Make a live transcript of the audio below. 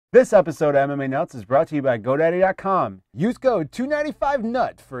This episode of MMA Nuts is brought to you by GoDaddy.com. Use code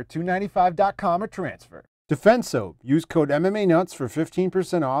 295NUT for a $295.com or transfer. Defense Soap. Use code MMA Nuts for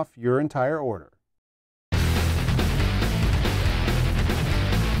 15% off your entire order.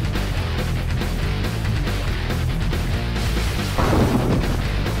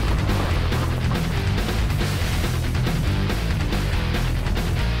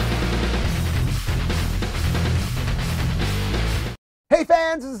 Hey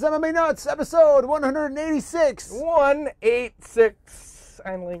fans, this is MMA Nuts, episode 186. 186.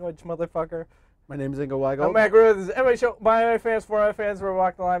 Sign language, motherfucker. My name is Ingo Weigel. I'm Matt Groove. This is MMA Show by MMA fans, for MMA fans. We're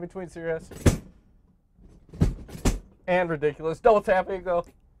walking the line between serious and ridiculous. Double tap, Ingo.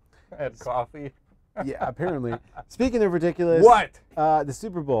 I had coffee. Yeah, apparently. Speaking of ridiculous. What? The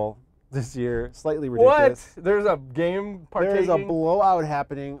Super Bowl this year, slightly ridiculous. What? There's a game partaking? There's a blowout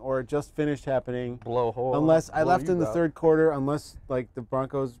happening, or just finished happening. Blowhole. Unless I left in the third quarter, unless like the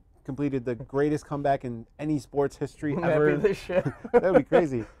Broncos completed the greatest comeback in any sports history ever. That'd be the shit. That'd be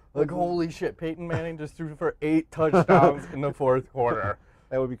crazy. Like, holy shit, Peyton Manning just threw for 8 touchdowns in the fourth quarter.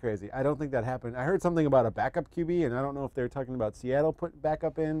 That would be crazy. I don't think that happened. I heard something about a backup QB, and I don't know if they're talking about Seattle putting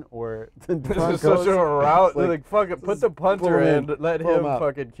backup in or the Broncos. This is such a route. Like, fuck it, put the punter in, let him out.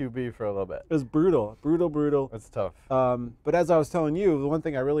 fucking QB for a little bit. It was brutal. Brutal. That's tough. But as I was telling you, the one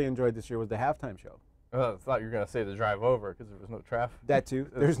thing I really enjoyed this year was the halftime show. I thought you were going to say the drive over because there was no traffic. That too.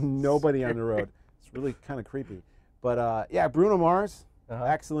 There's nobody on the road. It's really kind of creepy. But yeah, Bruno Mars,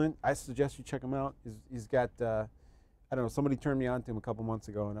 excellent. I suggest you check him out. He's got, I don't know, somebody turned me on to him a couple months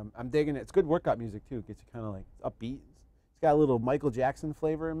ago, and I'm digging it. It's good workout music too. It gets you kind of like upbeat. It's got a little Michael Jackson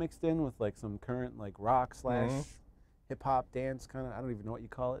flavor mixed in with like some current like rock / hip hop dance kind of. I don't even know what you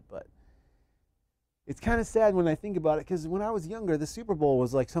call it, but it's kind of sad when I think about it, because when I was younger, the Super Bowl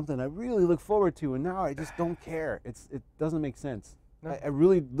was like something I really look forward to, and now I just don't care. It doesn't make sense. No. I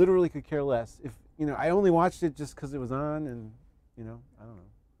really, literally could care less. If I only watched it just because it was on, and I don't know.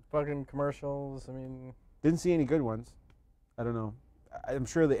 Fucking commercials. I mean, didn't see any good ones. I don't know. I'm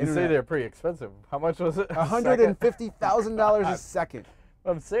sure the internet. You say they're pretty expensive. How much was it? $150,000 a second.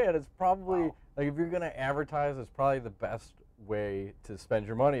 I'm saying it's probably like, if you're gonna advertise, it's probably the best way to spend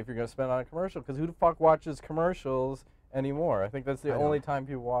your money if you're going to spend on a commercial, because who the fuck watches commercials anymore? I think that's the only time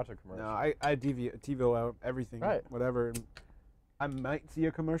people watch a commercial. No, I TiVo out everything, right? Whatever. I might see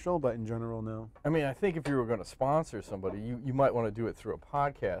a commercial, but in general, no. I mean, I think if you were going to sponsor somebody, you might want to do it through a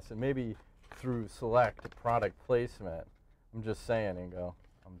podcast and maybe through select product placement. I'm just saying, Ingo.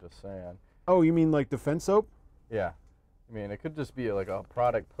 I'm just saying. Oh, you mean like Defense Soap? Yeah. I mean, it could just be like a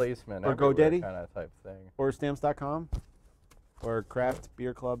product placement or GoDaddy kind of type thing, or Stamps.com. Or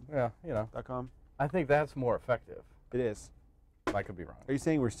craftbeerclub.com. Yeah, I think that's more effective. It is. I could be wrong. Are you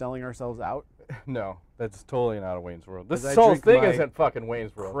saying we're selling ourselves out? No, that's totally not a Wayne's World. This whole thing isn't fucking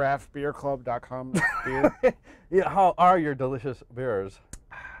Wayne's World. Craftbeerclub.com beer. Yeah, how are your delicious beers?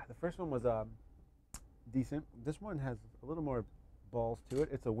 The first one was decent. This one has a little more balls to it.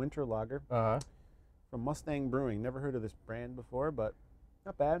 It's a winter lager from Mustang Brewing. Never heard of this brand before, but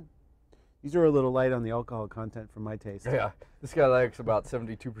not bad. These are a little light on the alcohol content for my taste. Yeah, this guy likes about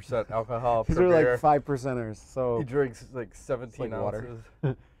 72% alcohol per beer. These are like 5%ers. So he drinks like 17 ounces.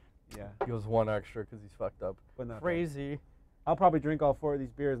 Yeah. He goes one extra because he's fucked up. But not crazy. Bad. I'll probably drink all 4 of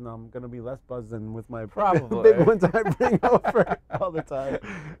these beers, and I'm going to be less buzzed than with my probably big ones I bring over all the time.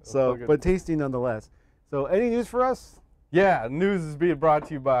 So, but tasty nonetheless. So, any news for us? Yeah, news is being brought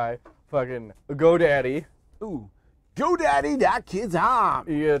to you by fucking GoDaddy. Ooh. GoDaddy.kids.com.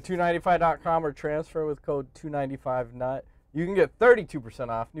 You get $295.com or transfer with code 295NUT. You can get 32%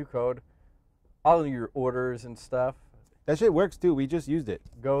 off, new code, all of your orders and stuff. That shit works too. We just used it.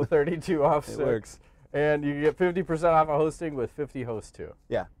 Go 32 off 6. It works. And you can get 50% off of hosting with 50 hosts too.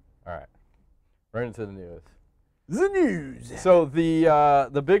 Yeah. All right. Right into the news. The news. So the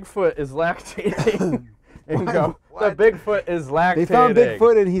Bigfoot is lactating. The Bigfoot is lactating. They found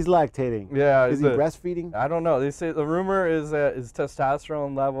Bigfoot and he's lactating. Yeah. Is he breastfeeding? I don't know. They say the rumor is that his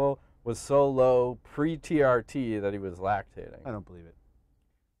testosterone level was so low pre-TRT that he was lactating. I don't believe it.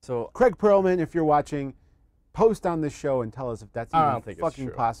 So Craig Perlman, if you're watching, post on this show and tell us if that's even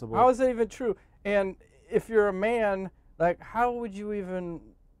fucking possible. How is that even true? And if you're a man, like, how would you even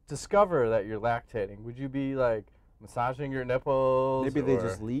discover that you're lactating? Would you be like massaging your nipples? Maybe they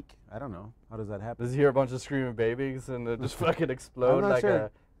just leak. I don't know. How does that happen? Does he hear a bunch of screaming babies and they just fucking explode like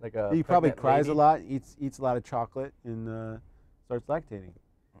a He probably cries a lot, eats a lot of chocolate, and starts lactating.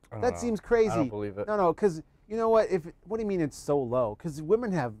 That seems crazy. I don't believe it. No, because you know what? What do you mean it's so low? Because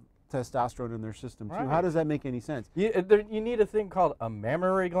women have testosterone in their system too. Right. How does that make any sense? You need a thing called a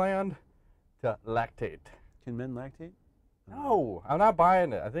mammary gland to lactate. Can men lactate? No, I'm not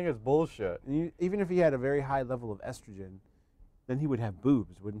buying it. I think it's bullshit. And even if he had a very high level of estrogen, then he would have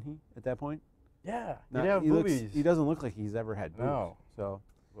boobs, wouldn't he? At that point. Yeah, Now, he'd have boobies. He doesn't look like he's ever had boobs. No. So,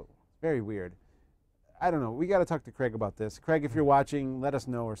 very weird. I don't know. We got to talk to Craig about this. Craig, if you're watching, let us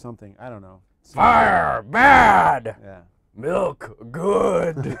know or something. I don't know. Fire, bad. Yeah. Milk,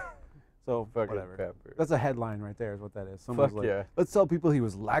 good. So, Fucking whatever. Pepper. That's a headline right there is what that is. Someone's like, yeah. let's tell people he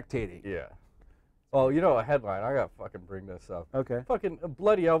was lactating. Yeah. Oh, you know a headline. I got to fucking bring this up. Okay. Fucking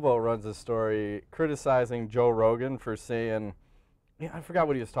Bloody Elbow runs a story criticizing Joe Rogan for saying, I forgot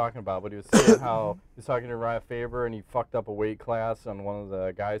what he was talking about, but he was saying how he was talking to Urijah Faber and he fucked up a weight class on one of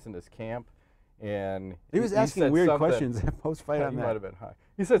the guys in his camp. And he was asking weird questions post-fight on that. He might have been high.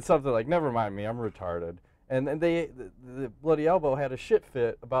 He said something like, never mind me, I'm retarded. And the Bloody Elbow had a shit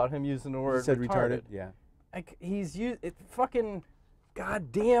fit about him using the word he said retarded. Yeah. Like, he's used it fucking,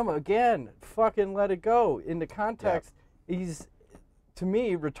 goddamn, again, fucking let it go. In the context, he's, to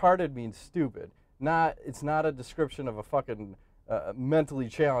me, retarded means stupid. It's not a description of a fucking mentally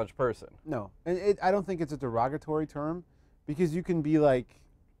challenged person. No, and I don't think it's a derogatory term, because you can be like,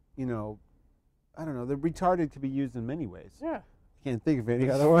 you know, I don't know, the retarded could be used in many ways. Yeah. Can't think of any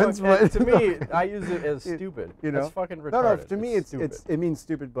other ones, but to me, I use it as stupid. You know, it's fucking retarded. No, to me, it means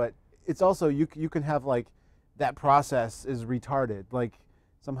stupid, but it's also you can have like that process is retarded, like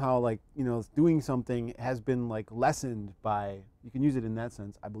somehow like you know doing something has been like lessened by. You can use it in that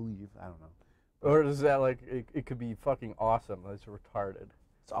sense, I believe. I don't know. Or is that like it could be fucking awesome? It's retarded.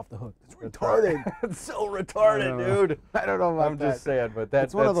 It's off the hook. It's retarded. It's so retarded, dude. I don't know about that. I'm just saying, but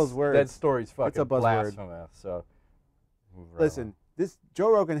that's one of those words. That story's fucking it's a buzzword. blasphemous. So, listen, this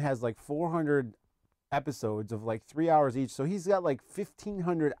Joe Rogan has like 400 episodes of like 3 hours each, so he's got like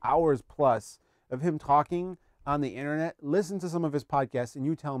 1,500 hours plus of him talking on the internet. Listen to some of his podcasts, and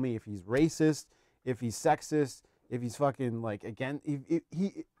you tell me if he's racist, if he's sexist, if he's fucking like again.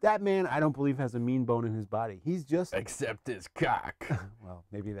 That man, I don't believe has a mean bone in his body. He's just except his cock. Well,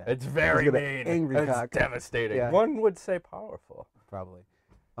 maybe that. It's very mean. Angry it's cock. Devastating. Yeah. One would say powerful. Probably.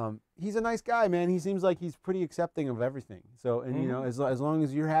 He's a nice guy, man. He seems like he's pretty accepting of everything. So, and you know, as long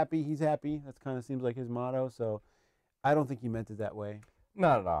as you're happy, he's happy. That kind of seems like his motto. So, I don't think he meant it that way.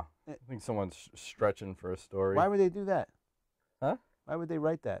 Not at all. I think someone's stretching for a story. Why would they do that? Huh? Why would they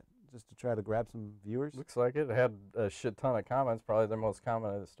write that? Just to try to grab some viewers? Looks like it. It had a shit ton of comments. Probably the most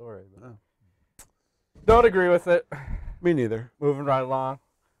commented story. But don't agree with it. Me neither. Moving right along.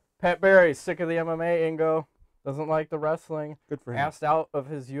 Pat Barry, sick of the MMA, Ingo. Doesn't like the wrestling. Good for him. Asked out of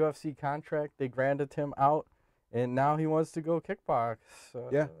his UFC contract. They granted him out. And now he wants to go kickbox.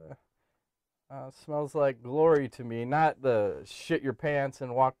 Yeah. Smells like glory to me. Not the shit your pants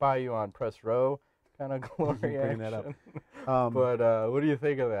and walk by you on press row kind of glory action. That up. But what do you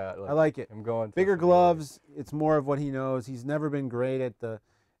think of that? I like it. I'm going bigger gloves. It's more of what he knows. He's never been great at the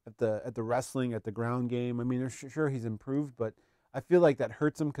wrestling, at the ground game. I mean, sure he's improved, but I feel like that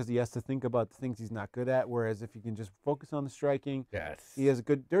hurts him because he has to think about the things he's not good at. Whereas if he can just focus on the striking, yes, he has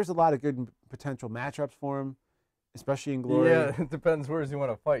there's a lot of good potential matchups for him, especially in glory. Yeah, it depends where you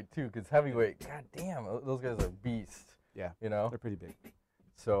want to fight too. Because heavyweight, god damn, those guys are beasts. Yeah, you know they're pretty big.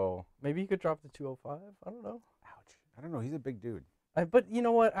 So maybe you could drop to 205. I don't know. Ouch. I don't know. He's a big dude. But you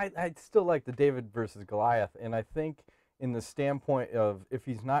know what? I still like the David versus Goliath, and I think in the standpoint of if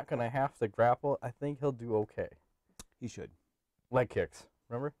he's not going to have to grapple, I think he'll do okay. He should. Leg kicks.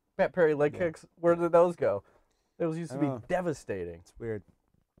 Remember? Pat Perry leg kicks? Where did those go? Those used to be devastating. It's weird.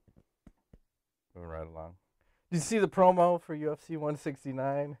 Moving right along. Did you see the promo for UFC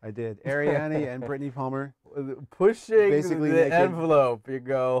 169? I did. Ariane and Brittany Palmer. Pushing basically the envelope, you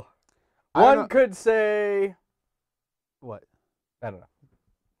go. One could say... What? I don't know.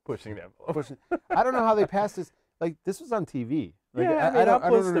 Pushing the envelope. I don't know how they passed this. Like, this was on TV. Like, yeah, I don't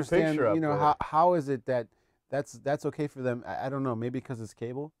understand, you know, how is it that that's okay for them? I don't know. Maybe because it's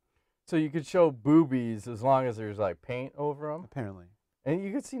cable? So you could show boobies as long as there's, like, paint over them? Apparently. And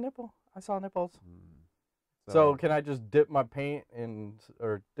you could see nipple. I saw nipples. So can I just dip my paint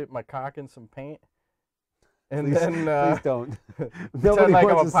or dip my cock in some paint? And then please don't. Pretend like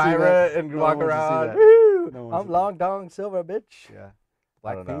I'm a pirate and walk around. Woo! I'm Long Dong Silver, bitch. Yeah.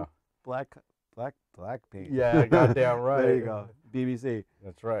 Black paint. Black paint. Yeah, goddamn right. There you go. BBC.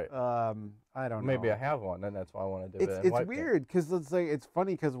 That's right. I don't know. Maybe I have one, and that's why I want to dip it in It's white weird because it's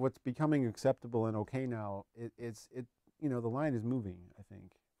funny because what's becoming acceptable and okay now, it's you know, the line is moving, I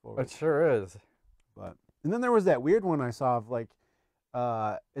think. Forward. It sure is. And then there was that weird one I saw of like,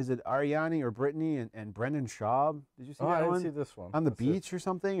 is it Ariane or Brittany and Brendan Schaub? Did you see that one? I didn't see this one. On the beach or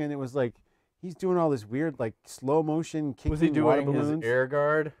something, and it was like he's doing all this weird like slow motion kicking Was he doing water balloons. his air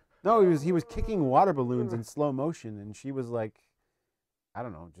guard? No, he was kicking water balloons in slow motion, and she was like, I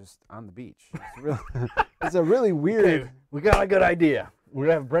don't know, just on the beach. It's a really weird. Okay, we got a good idea. We're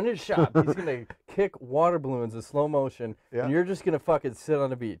gonna have Brendan Schaub. He's gonna kick water balloons in slow motion, and you're just gonna fucking sit on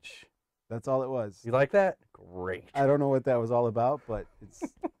the beach. That's all it was. You like that? Great. I don't know what that was all about, but it's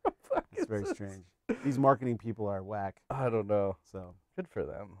very strange. These marketing people are whack. I don't know. So good for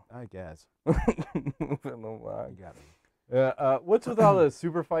them. I guess. Moving along. You got me. What's with all the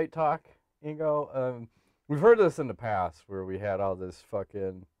super fight talk, Ingo? We've heard this in the past where we had all this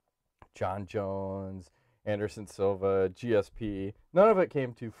fucking John Jones, Anderson Silva, GSP. None of it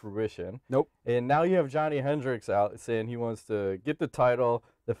came to fruition. Nope. And now you have Johnny Hendricks out saying he wants to get the title,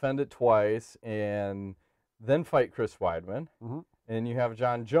 defend it twice, and then fight Chris Weidman. Mm-hmm. And you have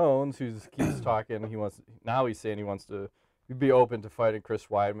John Jones who keeps talking. He's saying he wants to be open to fighting Chris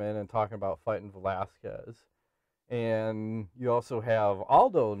Weidman and talking about fighting Velasquez. And you also have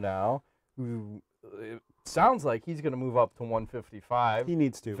Aldo now, who it sounds like he's going to move up to 155. He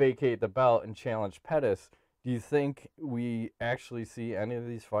needs to vacate the belt and challenge Pettis. Do you think we actually see any of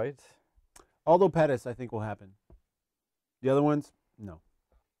these fights? Aldo Pettis, I think, will happen. The other ones, no.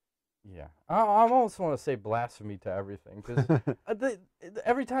 Yeah, I almost want to say blasphemy to everything because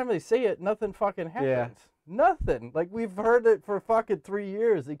every time they say it, nothing fucking happens. Yeah. Nothing. Like we've heard it for fucking 3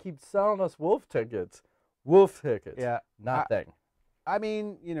 years. They keep selling us wolf tickets. Wolf tickets. Yeah. Nothing. I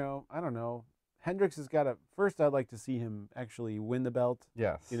mean, I don't know. Hendricks has got to. First, I'd like to see him actually win the belt.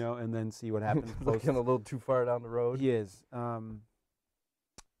 Yes. And then see what happens. Looking a little too far down the road. He is.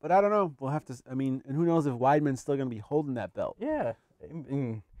 But I don't know. We'll have to. I mean, and who knows if Weidman's still going to be holding that belt? Yeah.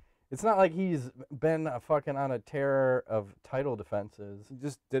 It's not like he's been fucking on a tear of title defenses. He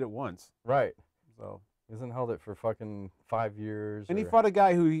just did it once. Right. So he hasn't held it for fucking 5 years. And he fought a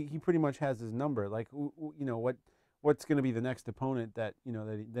guy who he pretty much has his number. Like, what's going to be the next opponent that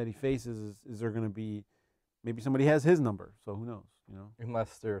that he faces? Is there going to be maybe somebody has his number? So who knows?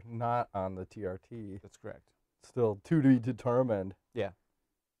 Unless they're not on the TRT. That's correct. Still to be determined. Yeah.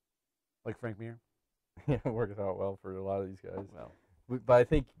 Like Frank Mir. Yeah, it works out well for a lot of these guys. Well. But I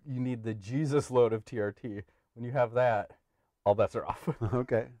think you need the Jesus load of TRT. When you have that, all bets are off.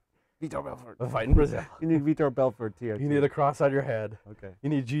 Okay. Vitor Belfort. The fight in Brazil. You need Vitor Belfort TRT. You need a cross on your head. Okay. You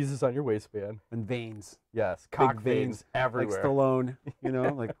need Jesus on your waistband. And veins. Yes. Cock Big veins everywhere. Like Stallone.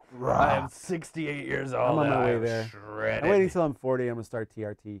 Like, I am 68 years old. I'm on my way there. Shredded. I'm waiting until I'm 40. I'm going to start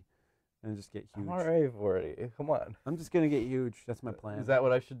TRT. And just get huge. I'm already 40. Come on. I'm just gonna get huge. That's my plan. Is that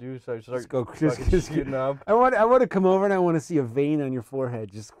what I should do? So I start just shooting up? I want to come over and I want to see a vein on your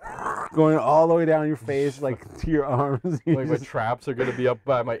forehead, just going all the way down your face, like to your arms. Like my traps are gonna be up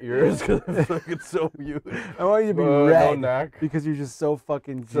by my ears because it's so huge. I want you to be red no neck. because you're just so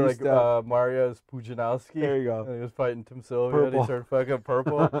fucking juiced so like up. Mariusz Pudzianowski. There you go. And he was fighting Tim Sylvia Purple. and he turned fucking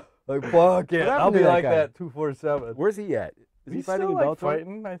purple. Like fuck it, I'll be like that 247. Where's he at? Is he He's fighting still in like Bellator?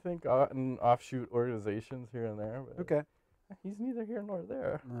 fighting, I think, in offshoot organizations here and there. But Okay. He's neither here nor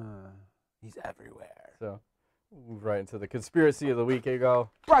there. He's everywhere. So, we'll move right into the conspiracy of the week, Ingo.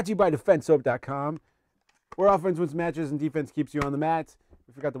 Brought to you by DefenseSoap.com, where offense wins matches and defense keeps you on the mat.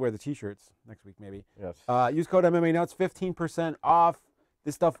 We forgot to wear the T-shirts next week, maybe. Yes. Use code MMANUTS, 15% off.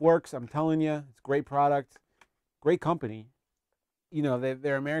 This stuff works. I'm telling you, it's a great product, great company.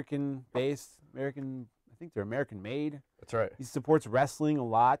 They're American-based, I think they're American-made. That's right. He supports wrestling a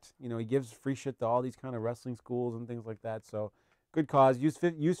lot. He gives free shit to all these kind of wrestling schools and things like that. So, good cause. Use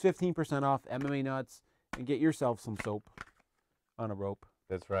 15% off MMANUTS and get yourself some soap on a rope.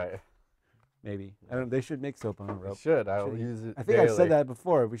 That's right. Maybe. I don't. They should make soap on a rope. They should. I will use it. I think I've said that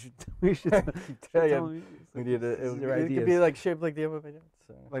before. We should. We tell you. We need it. It could be like shaped like the MMA.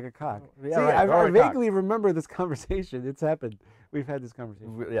 Like a cock. Yeah, See, right. I vaguely remember this conversation. It's happened. We've had this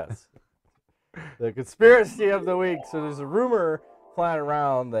conversation. Yes. The conspiracy of the week. So there's a rumor flying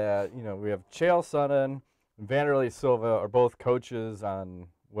around that we have Chael Sonnen and Vanderlei Silva are both coaches on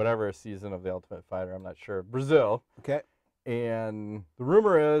whatever season of The Ultimate Fighter. I'm not sure. Brazil. Okay. And the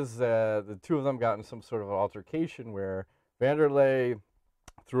rumor is that the two of them got in some sort of an altercation where Vanderlei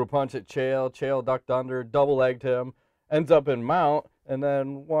threw a punch at Chael. Chael ducked under, double-legged him, ends up in mount, and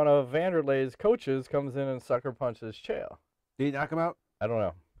then one of Vanderlei's coaches comes in and sucker punches Chael. Did he knock him out? I don't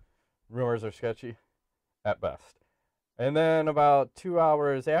know. Rumors are sketchy at best. And then about 2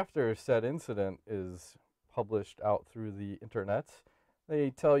 hours after said incident is published out through the internet, they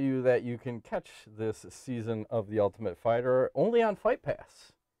tell you that you can catch this season of The Ultimate Fighter only on Fight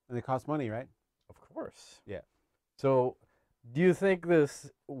Pass. And they cost money, right? Of course. Yeah. So do you think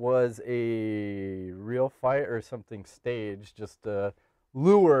this was a real fight or something staged just to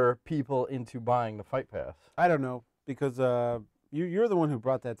lure people into buying the Fight Pass? I don't know because You're the one who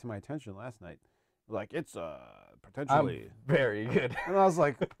brought that to my attention last night. Like, it's potentially. I'm very good. And I was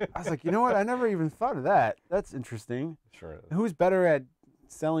like, you know what? I never even thought of that. That's interesting. Sure is. Who's better at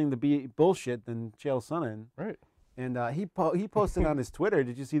selling the bullshit than Chael Sonnen? Right. And he posted on his Twitter.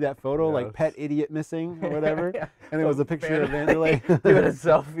 Did you see that photo, like pet idiot missing or whatever? Yeah. And it was a picture of Vanderlei doing a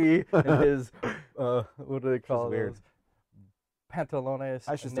selfie in his what do they call weird. those? Pantalones.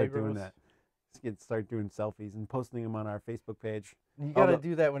 I should start doing that. Start doing selfies and posting them on our Facebook page. You gotta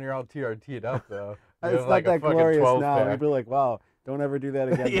do that when you're all TRT'd up, though. It's not that glorious now. We'd be like, wow, don't ever do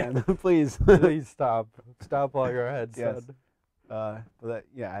that again, man. Please. Please stop. Stop while your head's yes. son. But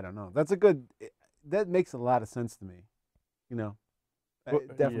I don't know. That's a good. That makes a lot of sense to me. You know,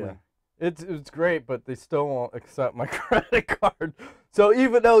 definitely. Yeah. It's great, but they still won't accept my credit card. So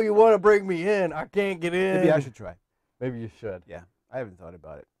even though you want to bring me in, I can't get in. Maybe I should try. Maybe you should. Yeah, I haven't thought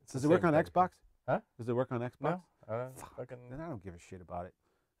about it. Does it work on Xbox? Huh? Does it work on Xbox? No. Then I don't give a shit about it.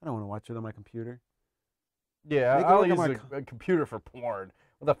 I don't want to watch it on my computer. Yeah, I'll use a computer for porn.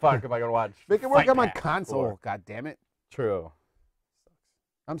 What the fuck am I gonna watch? Make it work on my console. God damn it. True.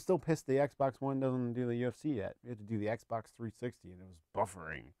 I'm still pissed the Xbox One doesn't do the UFC yet. We had to do the Xbox 360, and it was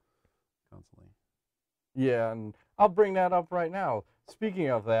buffering constantly. Yeah, and I'll bring that up right now. Speaking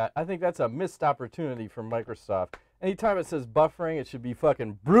of that, I think that's a missed opportunity for Microsoft. Anytime it says buffering, it should be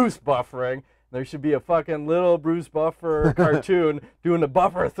fucking Bruce buffering. There should be a fucking little Bruce Buffer cartoon doing the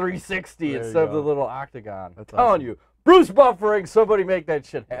Buffer 360 instead of the little octagon. I'm telling you, Bruce buffering, somebody make that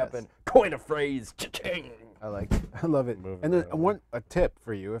shit happen. Yes. Coin a phrase. Cha-ching. I love it. And then a tip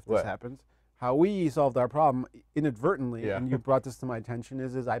for you if this happens. How we solved our problem inadvertently, and you brought this to my attention,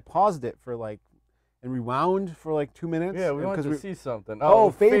 is I paused it for and rewound for 2 minutes. Yeah, we wanted to see something.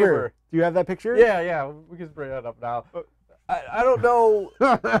 Oh, Faber. Do you have that picture? Yeah, we can bring that up now. I don't know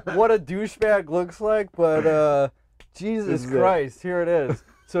what a douchebag looks like, but Jesus Christ, here it is.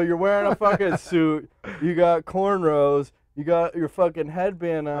 So you're wearing a fucking suit, you got cornrows, you got your fucking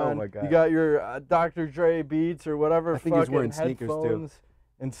headband on, oh my God. You got your Dr. Dre Beats or whatever. I think he's wearing sneakers too.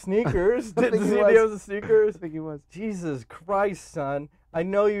 And sneakers? Did you see the sneakers? I think he was. Jesus Christ, son. I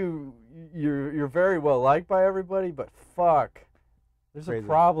know you're very well liked by everybody, but fuck. There's a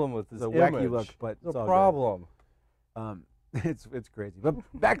problem with this image. It's a wacky look, but it's a problem. It's crazy. But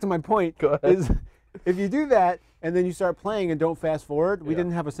back to my point is, if you do that and then you start playing and don't fast forward, we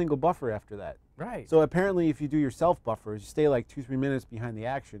didn't have a single buffer after that. Right. So apparently, if you do your self buffers, you stay 2-3 minutes behind the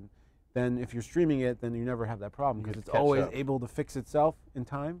action. Then if you're streaming it, then you never have that problem because it's always able to fix itself in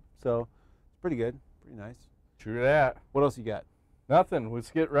time. So it's pretty good, pretty nice. True that. What else you got? Nothing.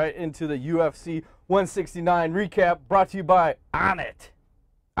 Let's get right into the UFC 169 recap brought to you by Onnit.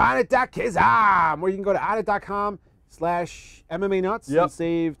 Onnit.com, where you can go to onnit.com/MMANUTS and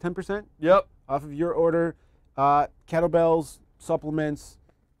save 10% off of your order. Kettlebells, supplements,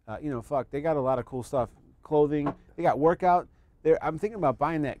 they got a lot of cool stuff. Clothing, they got workout. I'm thinking about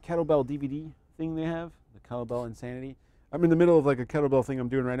buying that kettlebell DVD thing they have, the Kettlebell Insanity. I'm in the middle of a kettlebell thing I'm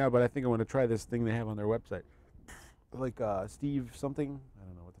doing right now, but I think I want to try this thing they have on their website. Steve something. I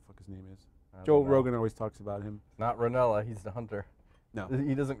don't know what the fuck his name is. Joe Rogan always talks about him. Not Ranella, he's the hunter. No.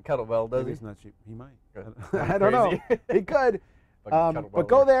 He doesn't kettlebell, does he? He's not cheap. He might. I don't know. He could. But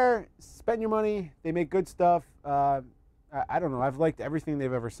go there, spend your money. They make good stuff. I don't know. I've liked everything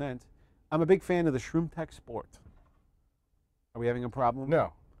they've ever sent. I'm a big fan of the Shroom Tech Sport. Are we having a problem?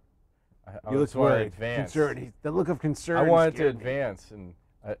 No. You look worried. Concerned. The look of concern. I wanted to advance, and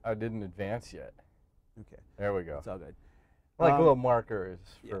I didn't advance yet. Okay. There we go. It's all good. I like little markers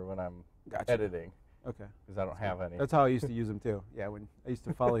for when I'm editing. Okay. Because I don't have any. That's how I used to use them, too. Yeah, when I used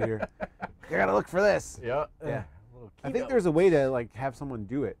to follow your, you got to look for this. Yeah. Yeah. I think there's a way to, have someone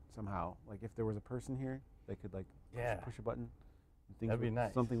do it somehow. If there was a person here, they could, push a button. That'd be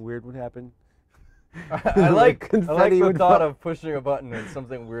nice. Something weird would happen. I like the thought of pushing a button and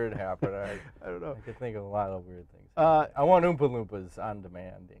something weird happen. I don't know. I could think of a lot of weird things. I want Oompa Loompas on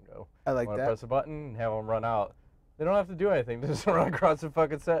demand, Dingo. I like that. Press a button and have them run out. They don't have to do anything. They just run across the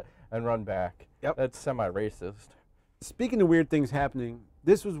fucking set and run back. Yep. That's semi-racist. Speaking of weird things happening,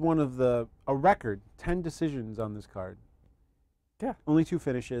 this was one of a record 10 decisions on this card. Yeah. Only 2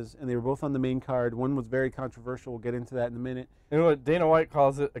 finishes, and they were both on the main card. One was very controversial. We'll get into that in a minute. You know what? Dana White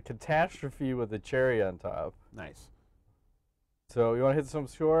calls it a catastrophe with a cherry on top. Nice. So you want to hit some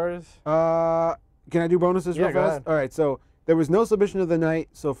scores? Can I do bonuses real fast? Go ahead. All right, so there was no submission of the night.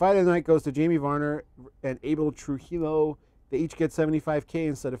 So fight of the night goes to Jamie Varner and Abel Trujillo. They each get $75K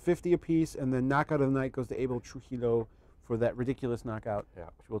instead of 50 apiece, and then knockout of the night goes to Abel Trujillo for that ridiculous knockout,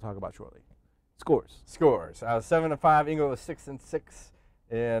 which we'll talk about shortly. Scores. 7-5. Ingo was 6-6.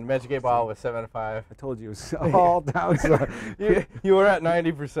 And Magic 8 Ball was 7-5. I told you it was all down. You were at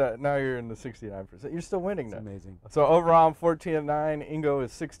 90%. Now you're in the 69%. You're still winning That's though. amazing. So overall, I'm 14-9. Ingo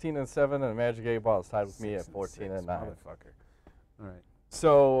is 16-7, and Magic 8 Ball is tied with me at 14-9. Motherfucker. All right.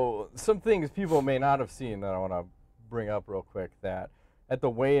 So some things people may not have seen that I want to bring up real quick. That at the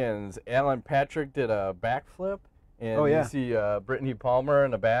weigh-ins, Alan Patrick did a backflip, and you see Brittany Palmer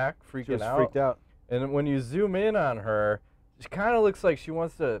in the back freaking out. Freaked out. And when you zoom in on her, she kind of looks like she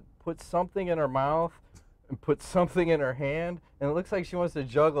wants to put something in her mouth and put something in her hand, and it looks like she wants to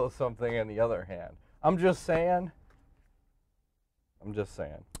juggle something in the other hand. I'm just saying.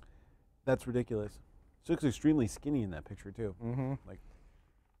 That's ridiculous. She looks extremely skinny in that picture too. Mm-hmm. Like,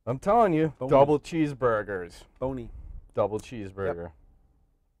 I'm telling you, bony. double cheeseburgers. Bony. Double cheeseburger. Yep.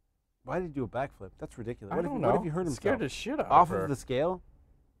 Why did he do a backflip? That's ridiculous. I don't know. What if you hurt himself? Scared the shit out off of her. of the scale?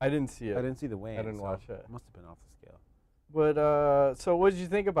 I didn't see it. I didn't see the weigh-in. I didn't watch it. It must have been off the scale. But so what did you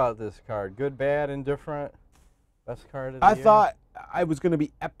think about this card? Good, bad, indifferent? Best card of the year? I thought I was going to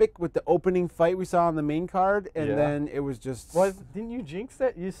be epic with the opening fight we saw on the main card, and then it was just... Didn't you jinx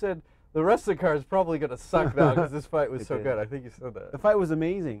that? You said the rest of the card's probably going to suck now because this fight was so good. I think you said that. The fight was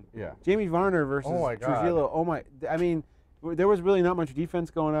amazing. Yeah. Jamie Varner versus Trujillo. Oh, my... I mean, there was really not much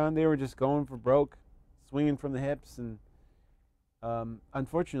defense going on. They were just going for broke, swinging from the hips, and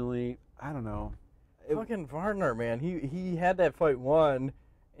unfortunately, I don't know. Fucking Varner, man. He had that fight won,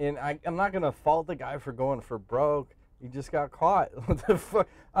 and I'm not going to fault the guy for going for broke. He just got caught. What the fuck?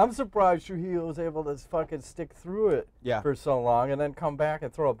 I'm surprised Trujillo was able to fucking stick through it for so long and then come back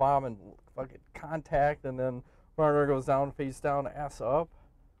and throw a bomb and fucking contact, and then Varner goes down, face down, ass up.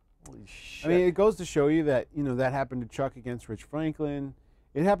 Holy shit. I mean, it goes to show you that, that happened to Chuck against Rich Franklin.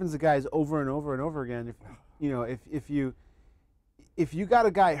 It happens to guys over and over and over again. If you got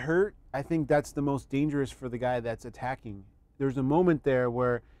a guy hurt, I think that's the most dangerous for the guy that's attacking. There's a moment there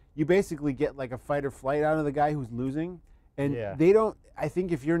where you basically get like a fight or flight out of the guy who's losing, and they don't. I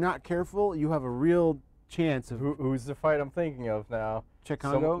think if you're not careful, you have a real chance of. Who's the fight I'm thinking of now?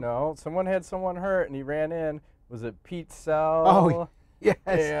 Chicago? No, someone had someone hurt and he ran in. Was it Pete Sell? Oh, yes.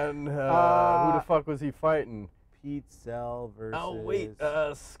 And who the fuck was he fighting? Pete Sell versus. Oh wait,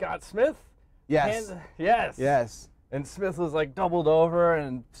 Scott Smith. Yes. Yes. And Smith was like doubled over,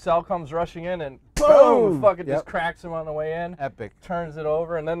 and Sell comes rushing in, and boom! Fucking just cracks him on the way in. Epic. Turns it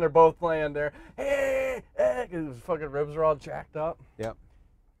over, and then they're both laying there. Hey, because his fucking ribs are all jacked up. Yep.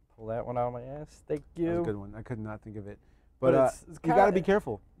 Pull that one out of my ass. Thank you. That was a good one. I could not think of it. But it's you got to be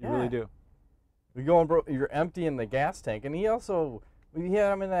careful. You really do. You're emptying the gas tank, and he had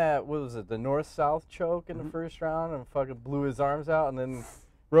him in that, what was it, the north-south choke in the first round, and fucking blew his arms out, and then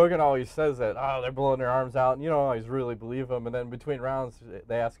Rogan always says that, they're blowing their arms out, and you don't always really believe him. And then between rounds,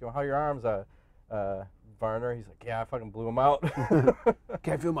 they ask him, how are your arms, Varner? He's like, yeah, I fucking blew them out.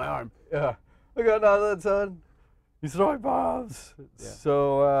 Can't feel my arm. Yeah. I got nothing, son. He's throwing bombs. Yeah.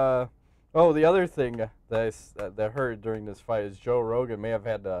 So, the other thing that I heard during this fight is Joe Rogan may have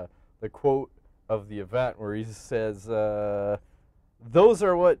had the quote of the event where he says, those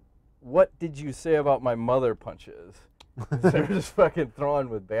are what did you say about my mother punches? They're just fucking throwing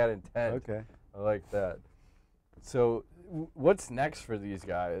with bad intent. Okay. I like that. So what's next for these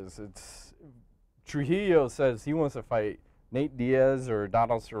guys? It's Trujillo says he wants to fight Nate Diaz or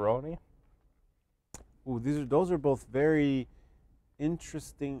Donald Cerrone. Ooh, those are both very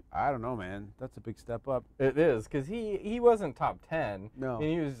interesting. I don't know, man. That's a big step up. It is, because he wasn't top 10. No.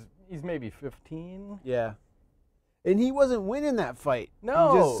 And he's maybe 15. Yeah. And he wasn't winning that fight.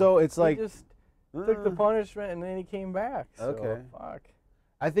 No. He just took the punishment, and then he came back. So, okay. Fuck.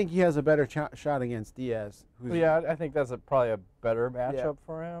 I think he has a better shot against Diaz. I think that's probably a better matchup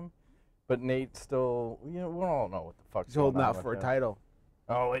for him. But Nate still, we don't know what the fuck's He's holding out for a title.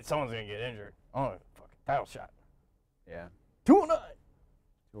 Oh, wait, someone's going to get injured. Oh, fucking title shot. Yeah. 209.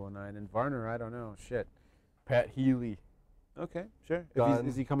 209. And Varner, I don't know. Shit. Pat Healy. Okay, sure.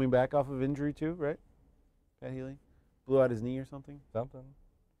 Is he coming back off of injury too, right? Pat Healy? Blew out his knee or something?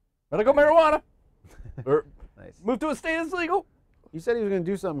 Medical marijuana. Nice. Move to a state that's legal. You said he was going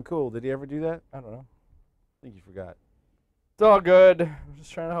to do something cool. Did he ever do that? I don't know. I think you forgot. It's all good. I'm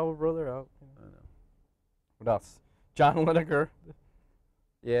just trying to help a brother out. I know. What else? John Lineker.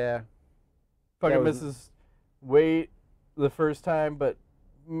 Yeah. Fucking misses weight the first time, but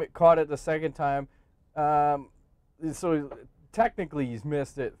caught it the second time. So technically he's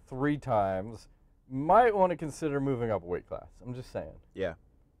missed it 3 times. Might want to consider moving up a weight class. I'm just saying. Yeah.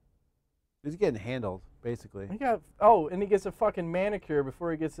 He's getting handled, basically. And he gets a fucking manicure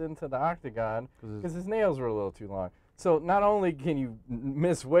before he gets into the octagon because his nails were a little too long. So not only can you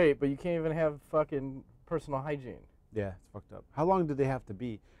miss weight, but you can't even have fucking personal hygiene. Yeah, it's fucked up. How long do they have to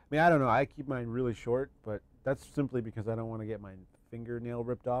be? I mean, I don't know. I keep mine really short, but that's simply because I don't want to get my fingernail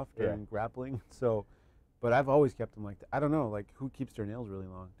ripped off during grappling. So, but I've always kept them like that. I don't know, like who keeps their nails really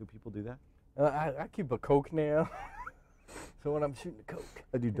long? Do people do that? I keep a Coke nail. So when I'm shooting a Coke.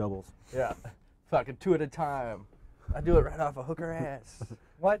 I do doubles. Yeah. Fucking 2 at a time. I do it right off a hooker ass.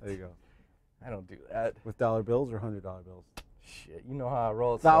 What? There you go. I don't do that. With dollar bills or $100 bills? Shit, you know how I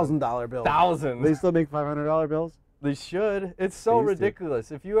roll. $1,000 bills. Thousands. They still make $500 bills? They should. It's so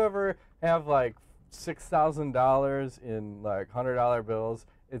ridiculous. If you ever have like $6,000 in like $100 bills,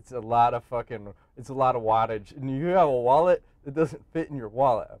 it's a lot of wattage. And you have a wallet, it doesn't fit in your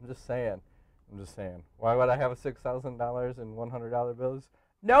wallet. I'm just saying. Why would I have a $6,000 in $100 bills?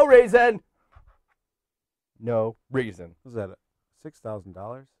 No reason. No reason. What's that? $6,000?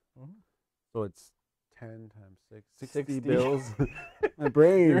 Mm-hmm. So it's 10 times 6. 60 bills. My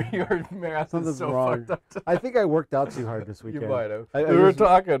brain. Your math is so wrong. fucked up. I think I worked out too hard this weekend. You might have. We were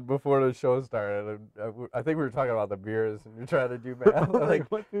talking before the show started. And I think we were talking about the beers, and you're trying to do math. Like,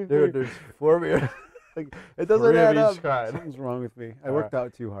 dude, there's 4 beers. Like, it doesn't add up. Kind. Something's wrong with me. I worked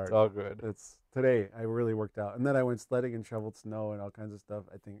out too hard. It's all good. Today I really worked out, and then I went sledding and shoveled snow and all kinds of stuff.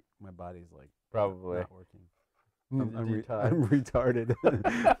 I think my body's like probably not working. I'm retarded.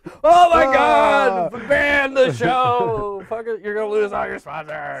 Oh my God! Ban the show! Fuck it, you're gonna lose all your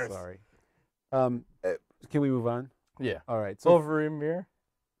sponsors. Sorry. Can we move on? Yeah. All right. So Overeem Mir.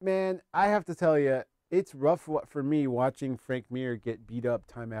 Man, I have to tell you, it's rough for me watching Frank Mir get beat up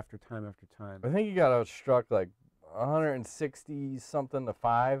time after time after time. I think he got outstruck like 160 something to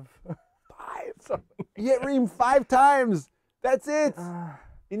 5. 5. Something. He hit Reem 5 times. That's it.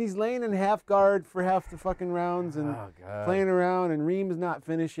 And he's laying in half guard for half the fucking rounds and playing around, and Reem's not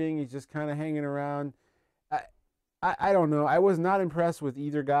finishing. He's just kind of hanging around. I don't know. I was not impressed with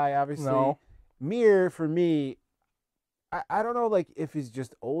either guy, obviously. No. Mir, for me, I don't know, like, if he's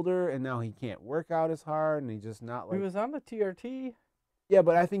just older and now he can't work out as hard and he's just not like... He was on the TRT. Yeah,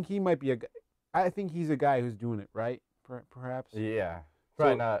 but I think he might be I think he's a guy who's doing it right, perhaps. Yeah.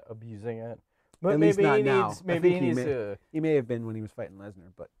 Probably not abusing it. But at maybe least not he now. needs. Maybe he needs to. He may have been when he was fighting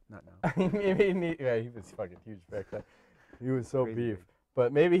Lesnar, but not now. Maybe he needs. Yeah, he was fucking huge back then. He was so Crazy beef. big.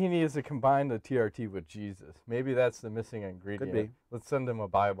 But maybe he needs to combine the TRT with Jesus. Maybe that's the missing ingredient. Could be. Let's send him a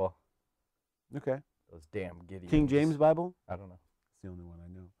Bible. Okay. Those damn Gideons. King James Bible? I don't know. It's the only one I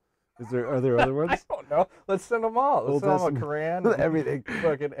know. Are there other ones? I don't know. Let's send them all. Let's send them a Quran. Everything.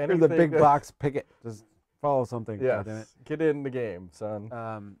 Fucking anything. Here's the big box. Pick it. Just follow something. Yes. Get in the game,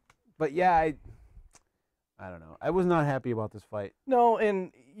 son. But yeah, I don't know. I was not happy about this fight. No,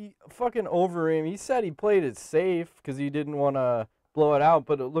 and fucking Overeem, he said he played it safe because he didn't want to blow it out,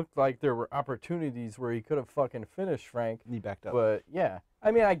 but it looked like there were opportunities where he could have fucking finished Frank. And he backed up. But yeah,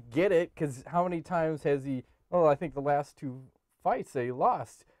 I mean, I get it because how many times has he? Well, I think the last 2 fights that he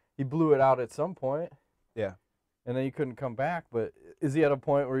lost, he blew it out at some point. Yeah. And then he couldn't come back. But is he at a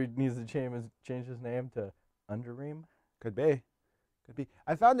point where he needs to change his name to Undereem? Could be.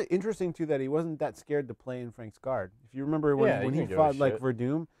 I found it interesting too that he wasn't that scared to play in Frank's guard. If you remember when he fought like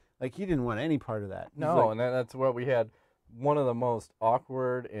Verdum, like he didn't want any part of that. No, and that's what we had. One of the most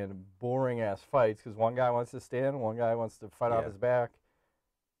awkward and boring ass fights because one guy wants to stand, one guy wants to fight off his back,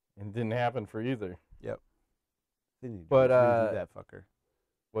 and it didn't happen for either. Yep. Didn't he do that fucker?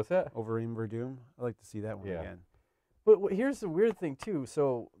 What's that? Overeem Verdum. I'd like to see that one again. But here's the weird thing too.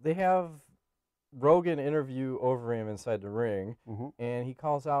 So they have Rogan interview Overeem inside the ring, and he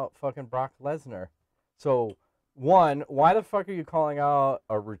calls out fucking Brock Lesnar. So, 1, why the fuck are you calling out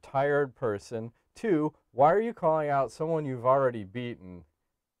a retired person? 2, why are you calling out someone you've already beaten?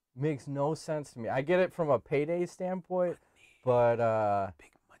 Makes no sense to me. I get it from a payday standpoint, but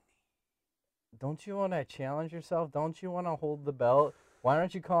big money. Don't you want to challenge yourself? Don't you want to hold the belt? Why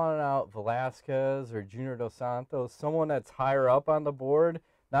aren't you calling out Velasquez or Junior Dos Santos, someone that's higher up on the board?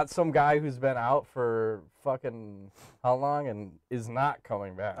 Not some guy who's been out for fucking how long and is not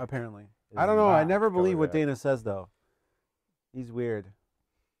coming back. Apparently. I don't know. I never believe what Dana says, though. He's weird.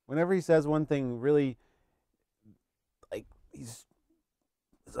 Whenever he says one thing really, like, he's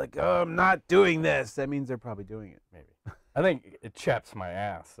like, oh, I'm not doing this. That means they're probably doing it. Maybe. I think it chaps my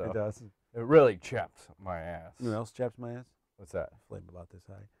ass, though. It does. It really chaps my ass. You know what else chaps my ass? What's that? Flame about this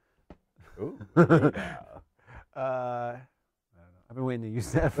high. Ooh. Yeah. I've been waiting to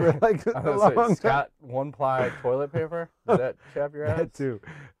use that for like a long time. Scott one-ply toilet paper? Does that chap your ass? That too.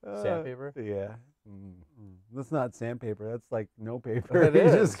 Sandpaper? Yeah. That's not sandpaper. That's like no paper. It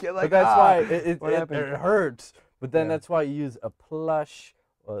is. Just get like, but that's why it hurts. But then that's why you use a plush,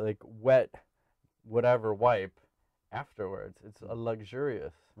 or like wet, whatever wipe afterwards. It's a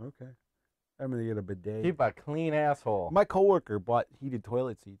luxurious. Okay. I'm gonna get a bidet. Keep a clean asshole. My coworker bought heated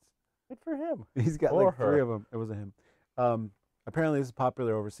toilet seats. Good for him. He's got Or like her. 3 of them. It wasn't him. Apparently this is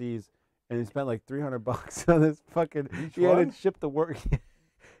popular overseas, and he spent like $300 on this fucking. He had it shipped to work.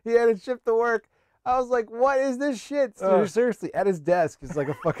 He had it shipped to work. I was like, what is this shit? Seriously, at his desk, it's like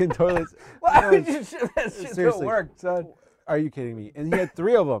a fucking toilet. Why would you ship that shit to work, son? Are you kidding me? And he had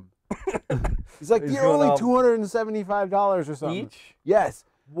 3 of them. He's like, you're only $275 or something. Each? Yes.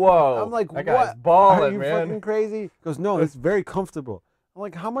 Whoa. I'm like, that what? guy's balling, are you man. fucking crazy? He goes, no, it's very comfortable. I'm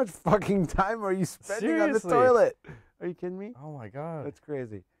like, how much fucking time are you spending on the toilet? Are you kidding me? Oh my god. That's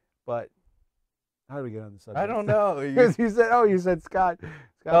crazy. But how did we get on the subject? I don't know. Because you said Scott.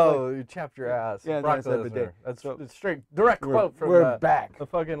 You chapped your ass. Yeah, Brock no, I said Lesnar. bidet. That's So, straight, direct quote from we're back. the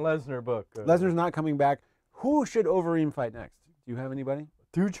fucking Lesnar book. Lesnar's not coming back. Who should Overeem fight next? Do you have anybody?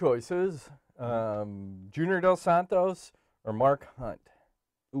 2 choices: Junior Dos Santos or Mark Hunt.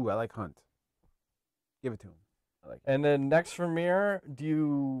 Ooh, I like Hunt. Give it to him. I like. And then next for Mir,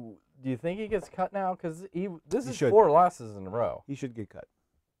 do you think he gets cut now? Because this is 4 losses in a row. He should get cut.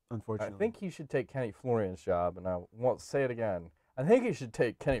 Unfortunately, I think he should take Kenny Florian's job, and I won't say it again. I think he should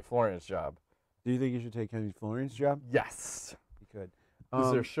take Kenny Florian's job. Do you think he should take Kenny Florian's job? Yes. He could.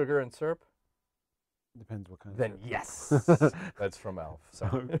 Is there sugar and syrup? Depends what kind. Then of yes. That's from Elf.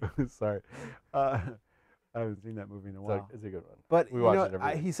 Sorry. Sorry. I haven't seen that movie in a while. It's a good one. But we watch it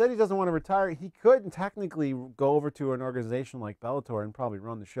every week. He said he doesn't want to retire. He could technically go over to an organization like Bellator and probably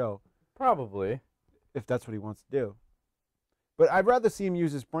run the show. Probably. If that's what he wants to do. But I'd rather see him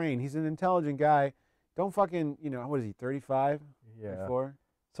use his brain. He's an intelligent guy. Don't fucking, what is he, 35? Yeah. 34?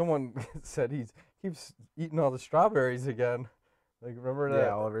 Someone said he keeps eating all the strawberries again. Like, remember that?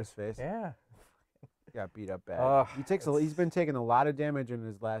 Yeah, all over his face. Yeah. He got beat up bad. He's been taking a lot of damage in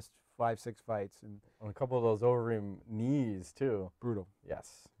his last 5-6 fights. And on a couple of those Overeem knees, too. Brutal.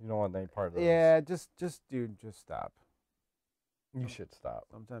 Yes. You don't want any part of those. Yeah, dude, just stop. You should stop.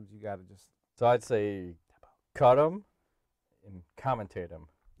 Sometimes you got to just. So I'd say cut him and commentate him.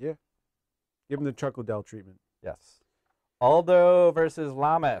 Yeah. Give him the Chuckle Dell treatment. Yes. Aldo versus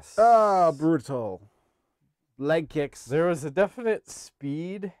Lamas. Oh, brutal. Leg kicks. There was a definite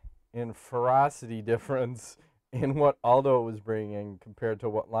speed and ferocity difference in what Aldo was bringing compared to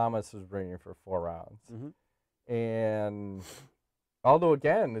what Lamas was bringing for 4 rounds. Mm-hmm. And Aldo,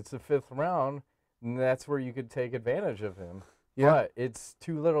 again, it's the 5th round, and that's where you could take advantage of him. Yeah. But it's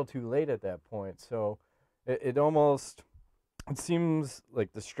too little too late at that point. So it almost... It seems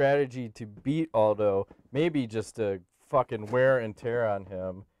like the strategy to beat Aldo, maybe just to fucking wear and tear on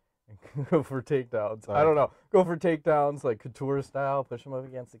him and go for takedowns. I don't know. Go for takedowns like Couture style, push him up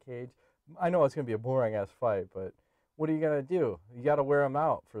against the cage. I know it's going to be a boring-ass fight, but what are you going to do? You got to wear him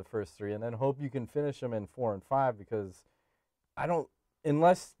out for the first 3 and then hope you can finish him in 4 and 5 because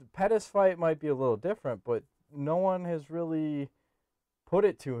unless the Pettis fight might be a little different, but no one has really... put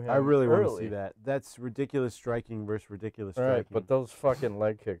it to him. I really want to see that. That's ridiculous striking versus ridiculous striking. Right, but those fucking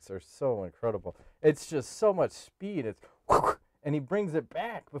leg kicks are so incredible. It's just so much speed. It's and he brings it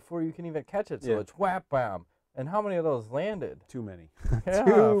back before you can even catch it. So it's whap bam. And how many of those landed? Too many. Yeah,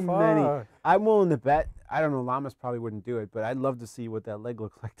 Too many. I'm willing to bet. I don't know. Lamas probably wouldn't do it, but I'd love to see what that leg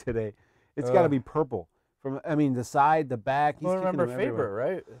looks like today. It's got to be purple. The side, the back. He's remember Faber,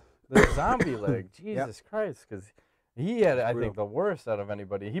 right? The zombie leg. Jesus Christ, because. He had, I think, the worst out of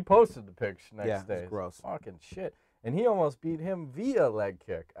anybody. He posted the pics next day. Yeah, gross. Fucking shit. And he almost beat him via leg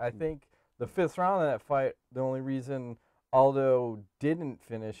kick. I think the 5th round of that fight, the only reason Aldo didn't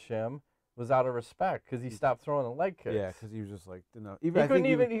finish him was out of respect because he stopped throwing the leg kicks. Yeah, because he was just like, he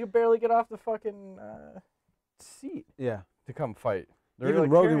could barely get off the fucking seat. Yeah. To come fight. Even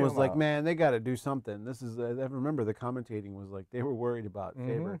Rogan was like, man, they got to do something. This is, I remember the commentating was like, they were worried about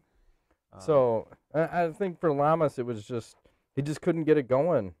Faber. So I think for Lamas, it was just he just couldn't get it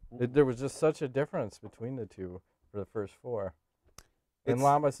going. There was just such a difference between the two for the first 4. And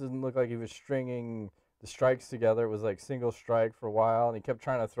Lamas didn't look like he was stringing the strikes together. It was like single strike for a while, and he kept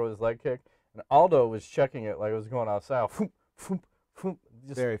trying to throw his leg kick. And Aldo was checking it like it was going outside. Foom, foom, foom.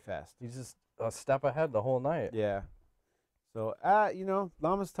 Very fast. He's just a step ahead the whole night. Yeah. So,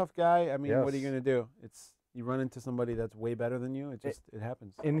 Lamas tough guy. I mean, what are you going to do? You run into somebody that's way better than you, it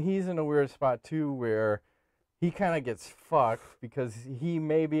happens. And he's in a weird spot, too, where he kind of gets fucked because he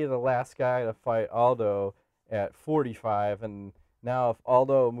may be the last guy to fight Aldo at 45. And now if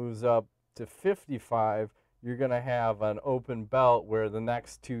Aldo moves up to 55, you're going to have an open belt where the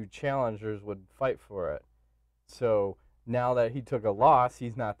next 2 challengers would fight for it. So now that he took a loss,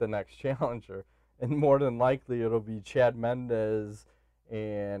 he's not the next challenger. And more than likely, it'll be Chad Mendez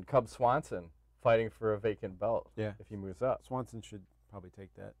and Cub Swanson fighting for a vacant belt if he moves up. Swanson should probably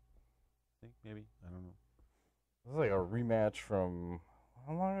take that. think maybe. I don't know. This is like a rematch from,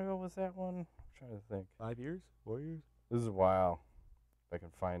 how long ago was that one? I'm trying to think. 5 years? 4 years? This is a while. If I can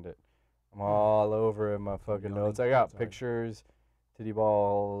find it. I'm all over in my fucking notes. I got pictures, titty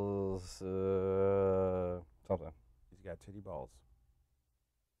balls, something. He's got titty balls.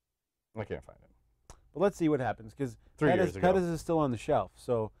 I can't find it. But let's see what happens, because Pettis is still on the shelf.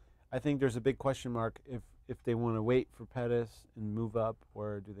 So I think there's a big question mark if they want to wait for Pettis and move up,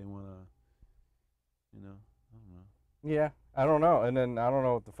 or do they want to, I don't know. Yeah, I don't know. And then I don't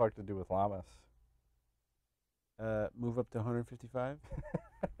know what the fuck to do with Lamas. Move up to 155?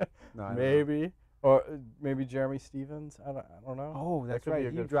 No, maybe. Or maybe Jeremy Stevens. I don't know. Oh, that's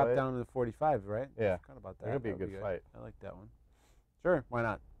right. He dropped down to the 45, right? Yeah. I forgot about that. That could be a good fight. I like that one. Sure, why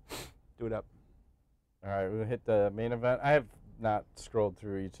not? Do it up. All right, we're going to hit the main event. I have not scrolled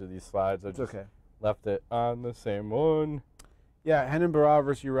through each of these slides. I just left it on the same one. Yeah, Renan Barao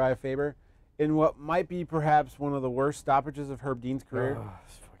versus Urijah Faber. In what might be perhaps one of the worst stoppages of Herb Dean's career. Oh,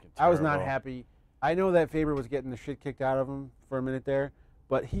 it's fucking terrible. I was not happy. I know that Faber was getting the shit kicked out of him for a minute there,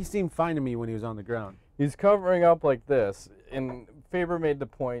 but he seemed fine to me when he was on the ground. He's covering up like this, and Faber made the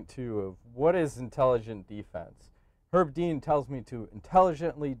point, too, of what is intelligent defense. Herb Dean tells me to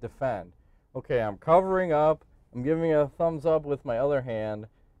intelligently defend. Okay, I'm covering up. I'm giving a thumbs up with my other hand.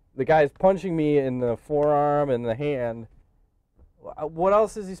 The guy's punching me in the forearm and the hand. What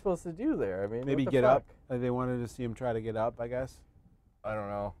else is he supposed to do there? I mean, maybe get up. They wanted to see him try to get up, I guess. I don't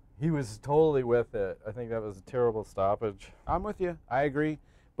know. He was totally with it. I think that was a terrible stoppage. I'm with you. I agree.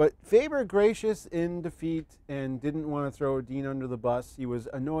 But Faber gracious in defeat and didn't want to throw Dean under the bus. He was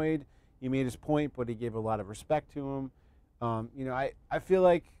annoyed. He made his point, but he gave a lot of respect to him. I feel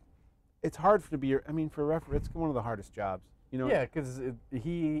like it's hard to be. I mean, for a referee, it's one of the hardest jobs. Yeah, because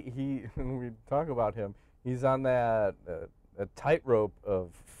he when we talk about him, he's on that a tightrope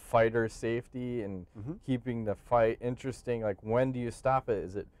of fighter safety and keeping the fight interesting. Like, when do you stop it?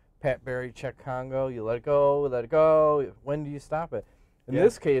 Is it Pat Barry, check Congo? You let it go, let it go. When do you stop it? In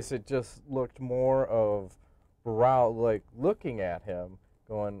this case, it just looked more of Barao, like, looking at him,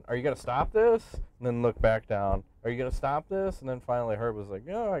 going, are you going to stop this? And then look back down. Are you going to stop this? And then finally Herb was like,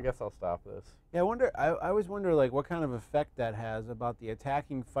 no, I guess I'll stop this. Yeah, I always wonder, like, what kind of effect that has about the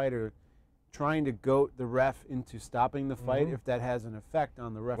attacking fighter trying to goat the ref into stopping the fight, if that has an effect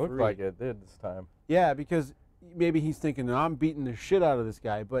on the referee. Looked like it did this time. Yeah, because maybe he's thinking, no, I'm beating the shit out of this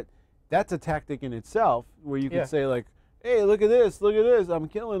guy, but that's a tactic in itself where you could say, like, hey, look at this, I'm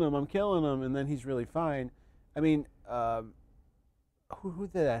killing him, and then he's really fine. I mean, who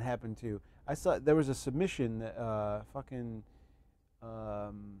did that happen to? I saw there was a submission that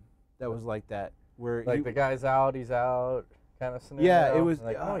that was like that, where like the guy's out, he's out kind of scenario. Yeah, it was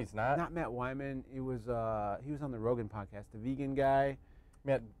like, no, he's not. Not Matt Wyman. It was he was on the Rogan podcast, the vegan guy.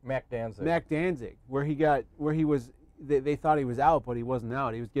 Mac Danzig. Mac Danzig, where he was. They thought he was out, but he wasn't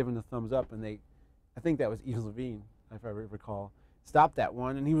out. He was given a thumbs up, and I think that was Eve Levine, if I recall, stopped that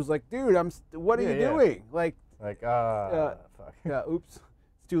one, and he was like, "Dude, what are you doing?" Like, fuck. Yeah, oops,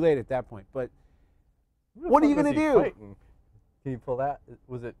 it's too late at that point. But what are you gonna do? Fighting? Can you pull that?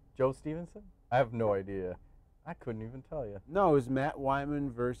 Was it Joe Stevenson? I have no idea. I couldn't even tell you. No, it was Matt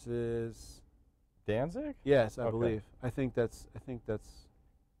Wyman versus Danzig. Yes, I believe. I think that's.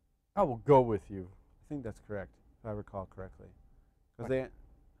 I will go with you. I think that's correct, if I recall correctly. Because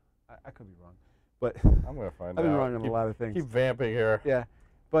I could be wrong, but I'm gonna find out. I've been wrong on a lot of things. Keep vamping here. Yeah,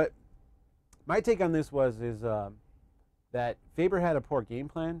 but my take on this is that Faber had a poor game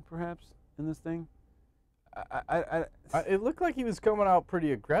plan, perhaps, in this thing. It looked like he was coming out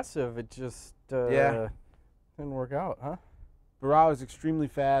pretty aggressive. It just didn't work out, huh? Barao is extremely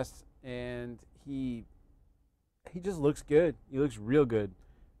fast, and he just looks good. He looks real good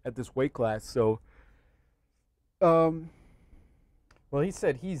at this weight class. So, well, he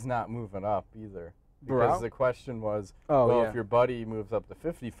said he's not moving up either. Because Barao? the question was, if your buddy moves up to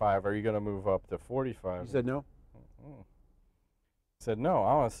 55, are you going to move up to 45? He said no. He said no.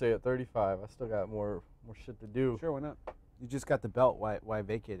 I want to stay at 35. I still got more shit to do. Sure, why not? You just got the belt. Why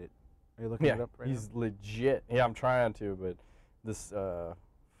vacate it? Are you looking it up right now? He's legit. Yeah, I'm trying to, but this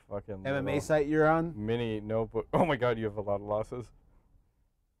fucking MMA site you're on? Mini notebook. Oh my God, you have a lot of losses.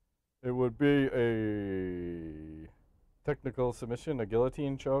 It would be a technical submission, a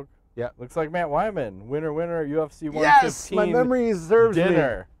guillotine choke. Yeah. Looks like Matt Wyman. Winner, UFC 115. Yes! My memory serves me.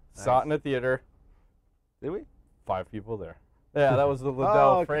 Dinner. Nice. Saw it in the theater. Did we? 5 people there. Yeah, that was the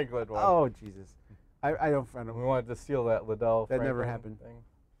Liddell Franklin one. Oh, Jesus. I don't. We wanted to steal that Liddell Franklin never happened. thing.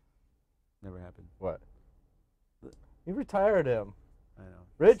 Never happened. What? He retired him. I know.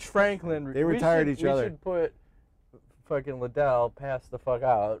 Rich Franklin. They retired each other. We should put fucking Liddell passed the fuck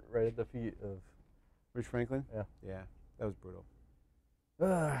out right at the feet of Rich Franklin? Yeah. Yeah, that was brutal.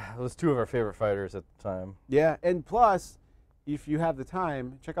 Those two of our favorite fighters at the time. Yeah, and plus, if you have the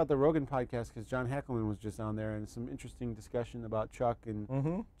time, check out the Rogan podcast because John Heckelman was just on there and some interesting discussion about Chuck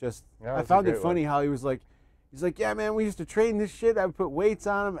and just. Yeah, I found it funny how he was like, he's like, yeah, man, we used to train this shit. I would put weights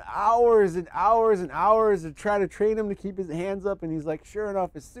on him, hours and hours and hours to try to train him to keep his hands up. And he's like, sure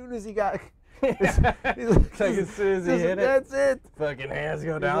enough, as soon as he got, he's like, as soon as he hit it, that's it. Fucking hands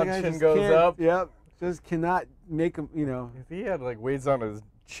go down, like, chin goes up. Yep, just cannot make him, you know. If he had like weights on his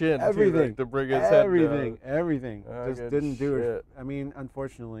chin, everything, too, like, to bring his head down. Everything. Just didn't do it. shit. I mean,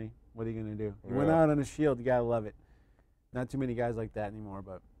 unfortunately, what are you gonna do? He Yeah. went out on a shield. You gotta love it. Not too many guys like that anymore.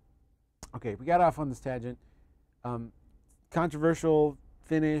 But okay, we got off on this tangent. Controversial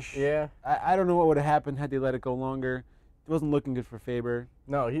finish. Yeah. I don't know what would have happened had they let it go longer. It wasn't looking good for Faber.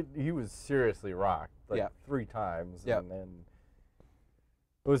 No, he was seriously rocked like Yeah. 3 times. Yeah. And then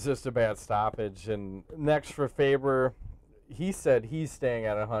it was just a bad stoppage. And next for Faber, he said he's staying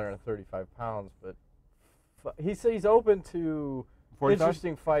at 135 pounds, but he said he's open to 45?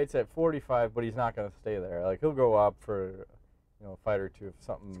 interesting fights at 45, but he's not going to stay there. Like, he'll go up for, a fight or two if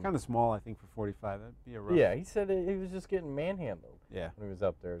something. It's kind of small, I think, for 45. That'd be a rough. Yeah, he said he was just getting manhandled. Yeah. When he was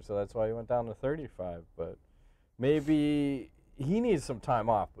up there, so that's why he went down to 35. But maybe he needs some time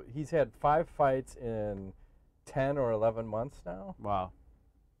off. But he's had 5 fights in 10 or 11 months now. Wow,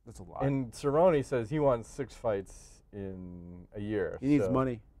 that's a lot. And Cerrone says he won 6 fights in a year. He needs so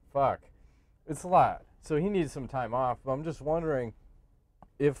money. Fuck, it's a lot. So he needs some time off. But I'm just wondering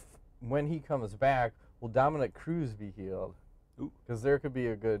if when he comes back, will Dominic Cruz be healed? Because there could be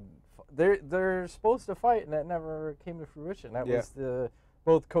a good. They're supposed to fight, and that never came to fruition. That was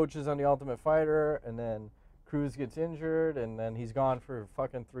both coaches on The Ultimate Fighter, and then Cruz gets injured, and then he's gone for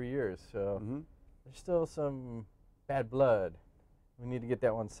fucking 3 years. So there's still some bad blood. We need to get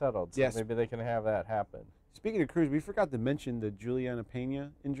that one settled. So maybe they can have that happen. Speaking of Cruz, we forgot to mention the Juliana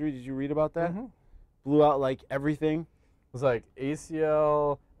Pena injury. Did you read about that? Blew out like everything. It was like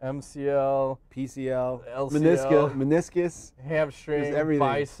ACL, MCL, PCL, LCL, meniscus, hamstring, everything.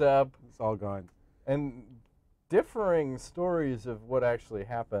 Bicep. It's all gone. And differing stories of what actually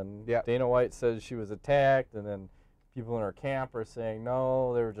happened. Yeah. Dana White says she was attacked, and then people in her camp are saying,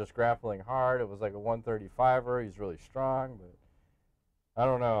 no, they were just grappling hard. It was like a 135er. He's really strong, but I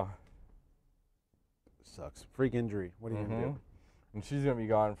don't know. Sucks. Freak injury. What are you going to do? And she's going to be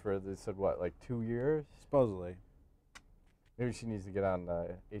gone for, they said, what, like 2 years? Supposedly. Maybe she needs to get on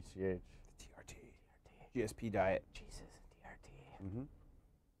HGH. TRT. GSP diet. Jesus, TRT.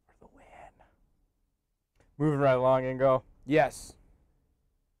 For the win. Moving right along, Ingo. Yes.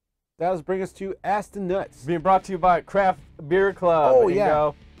 That was bring us to Aston Nuts. Being brought to you by Craft Beer Club. Oh, Ingo.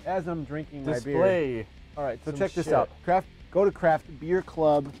 yeah. As I'm drinking my beer. Display. All right, so some check this shit. out. Go to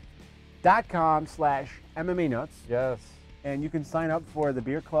craftbeerclub.com/MMANUTS. Yes. And you can sign up for the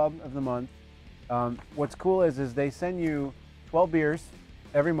beer club of the month. What's cool is they send you 12 beers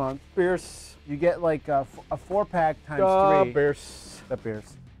every month. Beers. You get like a 4-pack times 3. Beers. The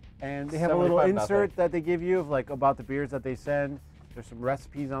beers. And they have a little insert that they give you of like about the beers that they send. There's some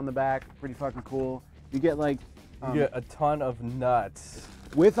recipes on the back. Pretty fucking cool. You get like you get a ton of nuts.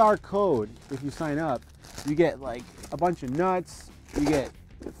 With our code, if you sign up, you get like a bunch of nuts. You get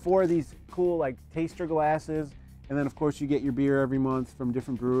 4 of these cool like taster glasses. And then, of course, you get your beer every month from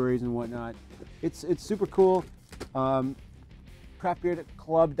different breweries and whatnot. It's super cool.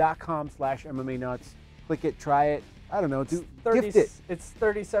 Craftbeerclub.com/MMANuts. Click it, try it. I don't know, gift it. It's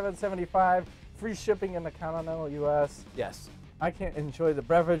 $37.75. Free shipping in the continental U.S. Yes. I can't enjoy the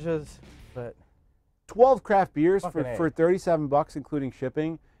beverages, but 12 craft beers Fucking for $37, including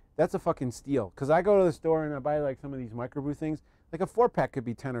shipping. That's a fucking steal. Because I go to the store and I buy like some of these microbrew things. Like a 4-pack could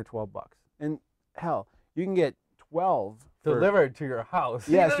be 10 or 12 bucks. And hell, you can get 12 delivered to your house.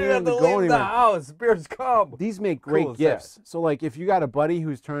 Yes, you you don't don't have have to to go leave the anywhere. house. Beers come. These make Cool great as gifts. that. So like if you got a buddy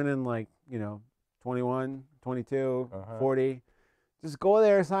who's turning like, 21, 22, 40, just go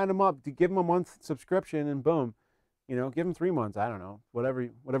there, sign them up, give them a month subscription and boom. Give them 3 months. I don't know. Whatever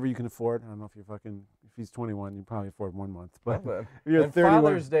you can afford. I don't know if if he's 21, you probably afford 1 month. But if you're and 31,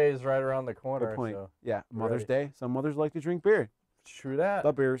 Father's Day is right around the corner. good point. So Yeah, Mother's Day. Some mothers like to drink beer. true that.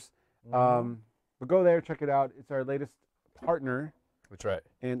 Love beers. But go there, check it out. It's our latest partner. That's right.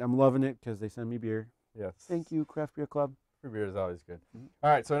 And I'm loving it because they send me beer. Yes. Thank you, Craft Beer Club. Free beer is always good. All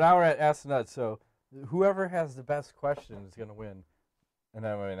right, so now we're at Ask the Nuts. So whoever has the best question is going to win an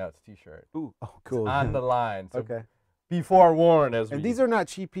MMANUTS t-shirt. Ooh, oh, cool. It's on the line. So okay. be forewarned as And these are not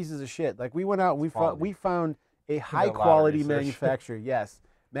cheap pieces of shit. Like we went out and we found a high a lot of quality research. manufacturer. Yes.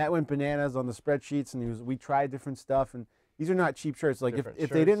 Matt went bananas on the spreadsheets, and we tried different stuff, and these are not cheap shirts. Like if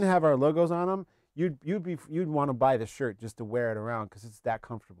they didn't have our logos on them, you'd want to buy the shirt just to wear it around because it's that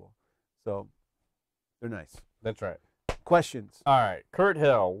comfortable. So they're nice. That's right. Questions. All right, Kurt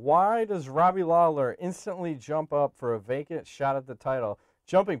Hill. Why does Robbie Lawler instantly jump up for a vacant shot at the title,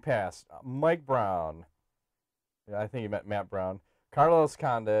 jumping past Mike Brown? Yeah, I think he meant Matt Brown, Carlos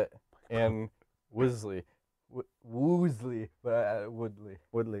Condit, and Woodley. Woodley.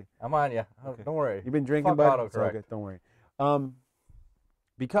 I'm on you. Okay. Don't worry. You've been drinking, bud? Okay, don't worry.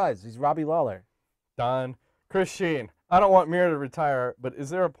 Because he's Robbie Lawler. Done. Chris Sheen. I don't want Mir to retire, but is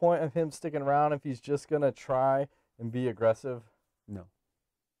there a point of him sticking around if he's just going to try and be aggressive? No.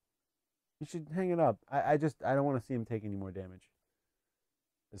 You should hang it up. I don't want to see him take any more damage.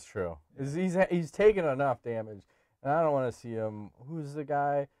 It's true. He's taken enough damage, and I don't want to see him. Who's the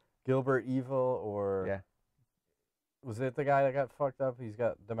guy? Gilbert Evil or... Yeah. Was it the guy that got fucked up? He's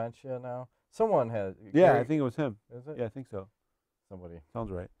got dementia now? Someone has. Yeah, I think it was him. Is it? Yeah, I think so. Somebody.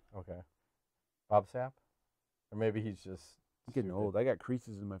 Sounds right. Okay. Bob Sapp? Or maybe he's just I'm getting old. I got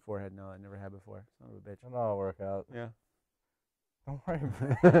creases in my forehead now I never had before. Son of a bitch. I know it'll work out. Yeah. Don't worry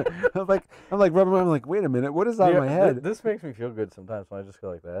about it. I'm like rubbing my. I'm like, wait a minute, what is on my head? This makes me feel good sometimes when I just go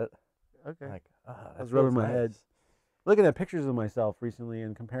like that. Okay. Like, I was rubbing my head. Looking at pictures of myself recently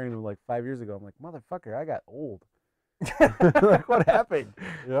and comparing them like 5 years ago, I'm like, motherfucker, I got old. Like, what happened?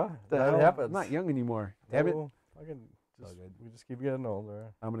 Yeah, that happens. I'm not young anymore. Damn it. We just keep getting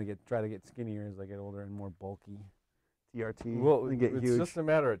older. I'm gonna try to get skinnier as I get older and more bulky. TRT. Well, get it's huge. just a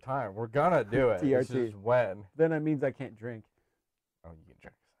matter of time. We're gonna do it. TRT. It's just when. Then that means I can't drink. Oh, you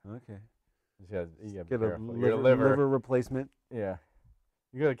can drink. Okay. You gotta Get a liver replacement. Yeah.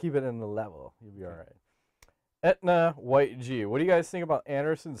 You gotta keep it in the level. You'll be all right. Etna White G. What do you guys think about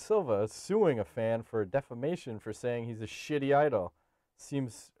Anderson Silva suing a fan for defamation for saying he's a shitty idol?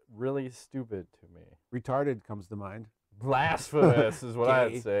 Seems really stupid to me. Retarded comes to mind. Blasphemous is what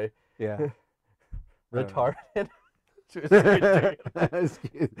I'd say. Yeah. Retarded?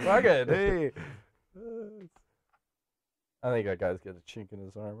 Fuck it. Hey. I think that guy's got a chink in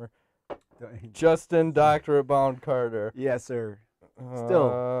his armor. Justin Doctorate Bound Carter. Yes, sir.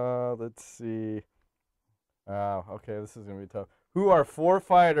 Still. Let's see. Oh, okay, this is going to be tough. Who are 4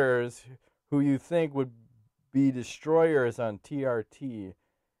 fighters who you think would be destroyers on TRT?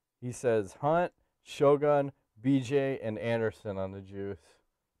 He says Hunt, Shogun, BJ, and Anderson on the juice.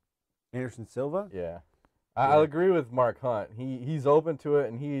 Anderson Silva? Yeah. I'll agree with Mark Hunt. He's open to it,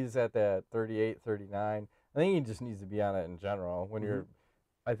 and he's at that 38, 39. I think he just needs to be on it in general. When you're,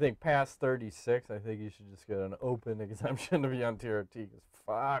 I think, past 36, I think you should just get an open exemption to be on TRT. Because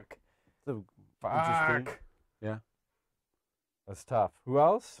fuck. Interesting. Yeah. That's tough. Who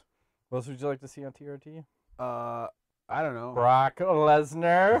else? Who else would you like to see on TRT? I don't know. Brock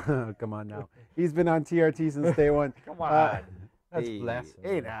Lesnar. Come on now. He's been on TRT since day one. Come on. That's blasphemous.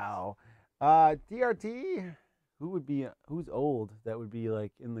 Hey now. TRT, who's old that would be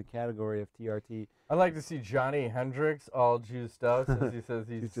like in the category of TRT? I'd like to see Johnny Hendricks all juiced up since he says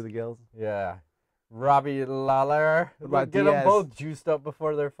he's... Juiced to the gills? Yeah. Robbie Lawler. Get them both juiced up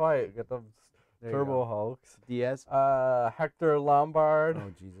before their fight. Get them Turbo Hulks. Diaz. Hector Lombard.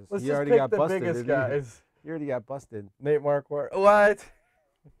 Oh, Jesus. Let's he just already pick got the busted. biggest guys. He already got busted. Nate Marquardt. What?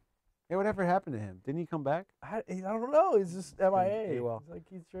 Hey, whatever happened to him? Didn't he come back? I don't know. He's just MIA. Hey, well. He's like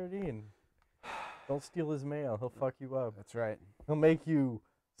Keith Jardine. Don't steal his mail. He'll fuck you up. That's right. He'll make you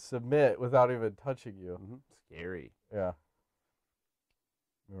submit without even touching you. Scary. Yeah.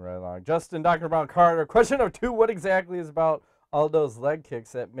 Moving right along. Justin, Dr. Brown Carter. Question number 2. What exactly is about Aldo's leg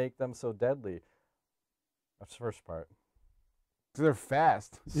kicks that make them so deadly? That's the first part. Because they're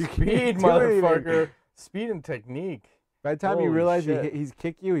fast. Speed, motherfucker. Speed and technique. By the time you realize he's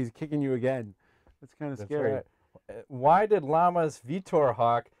kicked you, he's kicking you again. That's kind of scary. Right. Why did Lamas Vitor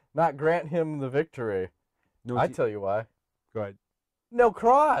Hawk not grant him the victory? No, I tell you why. Go ahead. No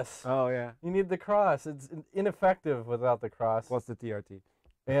cross. Oh, yeah. You need the cross. It's ineffective without the cross. What's the TRT?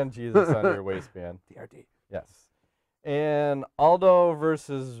 And Jesus on your waistband. TRT. Yes. And Aldo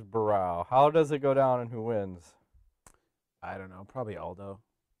versus Barao. How does it go down and who wins? I don't know. Probably Aldo.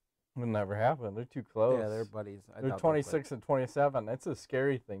 It'll never happen. They're too close. Yeah, they're buddies. They're 26 and 27. That's a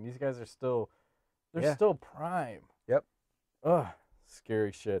scary thing. These guys are still, they're still prime. Yep. Ugh,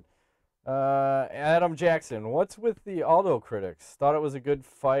 scary shit. Adam Jackson, what's with the Aldo critics? Thought it was a good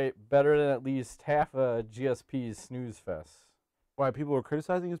fight, better than at least half a GSP's snooze fest. Why, people were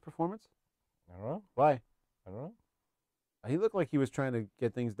criticizing his performance? I don't know. Why? I don't know. He looked like he was trying to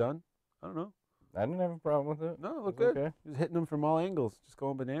get things done. I don't know. I didn't have a problem with it. No, it looked good. Okay. He was hitting them from all angles, just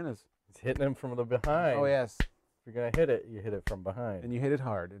going bananas. He's hitting him from the behind. Oh, yes. If you're gonna hit it, you hit it from behind. And you hit it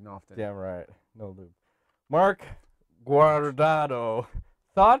hard and often. Damn right. No lube. Mark Guardado.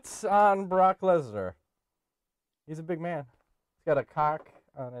 Thoughts on Brock Lesnar? He's a big man. He's got a cock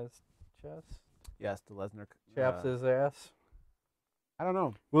on his chest. Yes, the Lesnar. Chaps his ass. I don't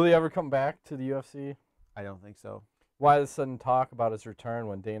know. Will he ever come back to the UFC? I don't think so. Why the sudden talk about his return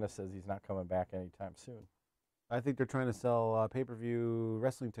when Dana says he's not coming back anytime soon? I think they're trying to sell pay-per-view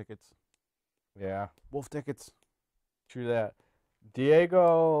wrestling tickets. Yeah. Wolf tickets. True that.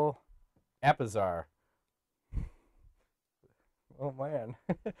 Diego Apazar. Oh, man.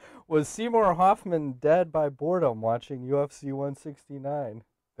 Was Seymour Hoffman dead by boredom watching UFC 169?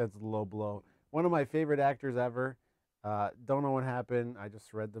 That's a low blow. One of my favorite actors ever. Don't know what happened. I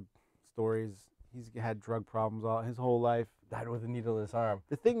just read the stories. He's had drug problems all his whole life. Died with a needle in his arm.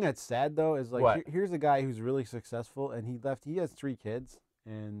 The thing that's sad, though, is like What? Here's a guy who's really successful, and he has 3 kids,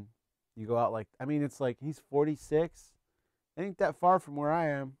 and you go out it's like he's 46. Ain't that far from where I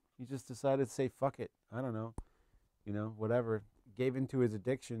am. He just decided to say, fuck it. I don't know. Whatever. Gave into his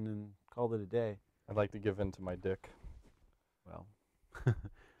addiction and called it a day. I'd like to give in to my dick. Well,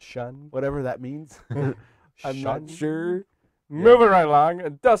 Shun. whatever that means. I'm not sure. Moving right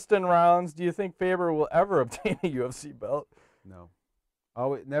along. Dustin Rounds. Do you think Faber will ever obtain a UFC belt? No.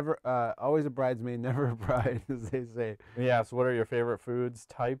 Always a bridesmaid, never a bride, as they say. Yeah, so what are your favorite foods,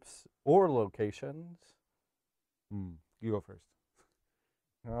 types, or locations? You go first.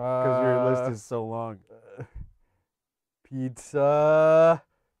 Because your list is so long. Pizza.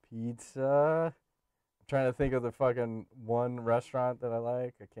 I'm trying to think of the fucking one restaurant that I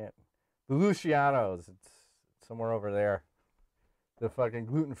like. I can't. The Luciano's. It's somewhere over there. The fucking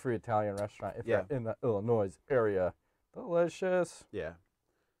gluten-free Italian restaurant. If you're in the Illinois area. Delicious. Yeah.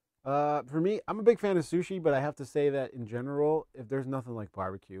 For me, I'm a big fan of sushi, but I have to say that in general, if there's nothing like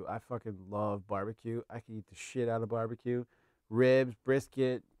barbecue, I fucking love barbecue. I can eat the shit out of barbecue. Ribs,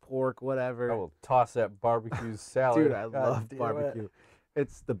 brisket, pork, whatever. I will toss that barbecue salad. Dude, I love barbecue.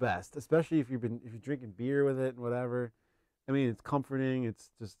 It's the best, especially if you're drinking beer with it and whatever. I mean, it's comforting. It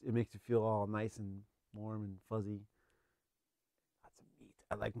makes you feel all nice and warm and fuzzy. Lots of meat.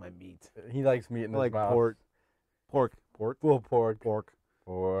 I like my meat. He likes meat in his mouth. Pork. Well, pork.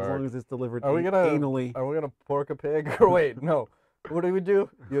 As long as it's delivered anally. Are we gonna pork a pig? Or wait, no. What do we do?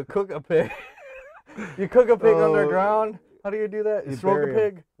 You cook a pig. You cook a pig underground. How do you do that? You smoke a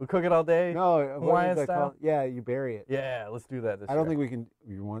pig? We cook it all day? No, Hawaiian style? Yeah, you bury it. Yeah, let's do that this year. I don't think we can.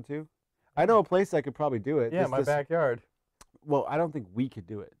 You want to? I know a place that could probably do it. Yeah, my backyard. Well, I don't think we could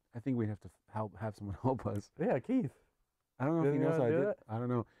do it. I think we'd have to have someone help us. Yeah, Keith. I don't know if he knows how to do it. I don't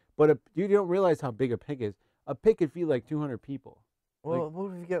know. But you don't realize how big a pig is. A pig could feed like 200 people. Well,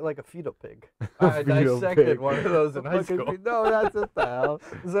 what if you get like a fetal pig? I dissected one of those in high school. No, that's just the hell.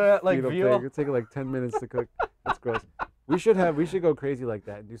 Is that like veal? It'll take like 10 minutes to cook. That's gross. We should go crazy like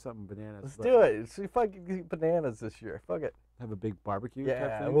that and do something bananas. Let's do it. See if I can get bananas this year. Fuck it. Have a big barbecue.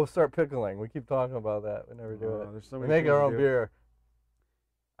 Yeah, and we'll start pickling. We keep talking about that. We never do it. There's so we many make our own beer.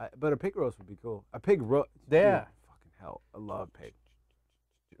 But a pig roast would be cool. A pig roast. Yeah. Dude, fucking hell. I love pig.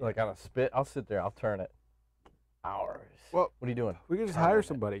 Like on a spit. I'll sit there. I'll turn it. Hours. Well, what are you doing? We could just hire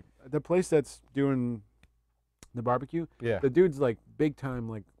somebody. The place that's doing the barbecue. Yeah. The dude's like big time,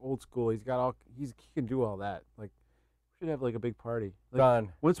 like old school. He can do all that. Like, we should have like a big party. Like,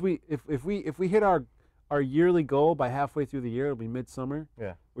 Done. Once if we hit our yearly goal by halfway through the year, it'll be midsummer.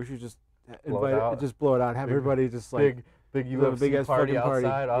 Yeah. We should just blow it out. Have everybody just like big UFC party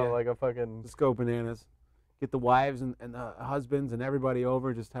outside. Yeah. Like a fucking. Just go bananas. Get the wives and the husbands and everybody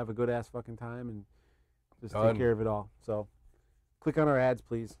over. Just have a good ass fucking time and just take care of it all. So, click on our ads,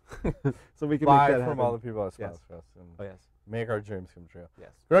 please, so we can buy make that from happen. all the people that sponsor us and make our dreams come true. Yes.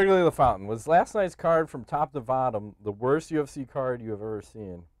 Gregory LaFountain, was last night's card from top to bottom the worst UFC card you have ever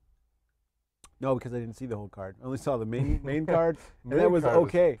seen? No, because I didn't see the whole card. I only saw the main card, and that was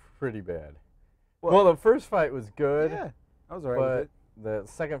okay. Pretty bad. Well, the first fight was good. Yeah, I was alright with it. The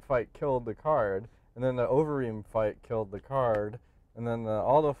second fight killed the card, and then the Overeem fight killed the card, and then the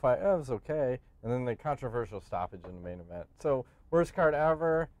Aldo fight, it was okay, and then the controversial stoppage in the main event. So, worst card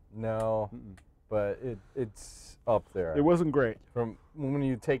ever? No, but it's up there. It wasn't great. From when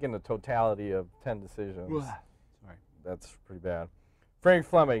you take in the totality of 10 decisions, sorry, that's pretty bad. Frank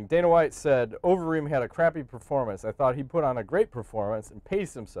Fleming, Dana White said, Overeem had a crappy performance. I thought he put on a great performance and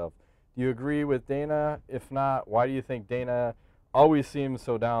paced himself. Do you agree with Dana? If not, why do you think Dana always seems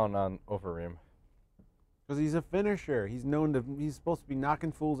so down on Overeem? Because he's a finisher. He's supposed to be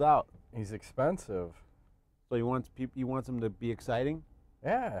knocking fools out. He's expensive. So he wants him to be exciting?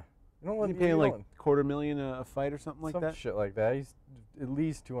 Yeah. You don't want Is he paying like $250,000 a fight or something like that? Some shit like that. He's at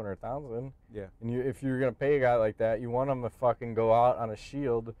least 200,000. Yeah. And if you're gonna pay a guy like that, you want him to fucking go out on a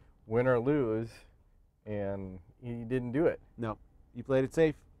shield, win or lose, and he didn't do it. No, he played it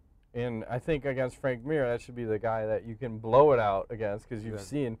safe. And I think against Frank Mir, that should be the guy that you can blow it out against, because you've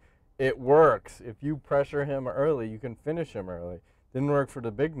seen it works. If you pressure him early, you can finish him early. Didn't work for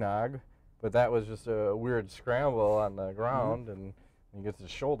the Big Nog, but that was just a weird scramble on the ground, and he gets his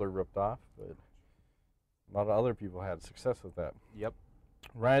shoulder ripped off. But a lot of other people had success with that. Yep.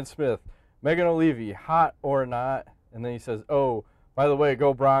 Ryan Smith, Megan O'Leary, hot or not? And then he says, oh, by the way,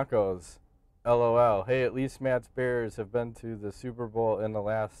 go Broncos. LOL. Hey, at least Matt's Bears have been to the Super Bowl in the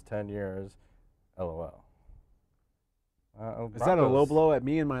last 10 years. LOL. Is that a low blow at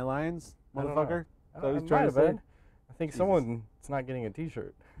me and my Lions, motherfucker? It might have been. I think someone's not getting a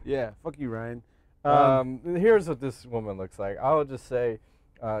T-shirt. Yeah, fuck you, Ryan. Here's what this woman looks like. I would just say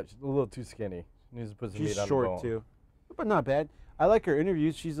she's a little too skinny. She needs to put some meat on the bone. She's short, too. But not bad. I like her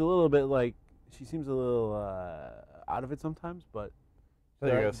interviews. She's a little bit like, she seems a little out of it sometimes, but. I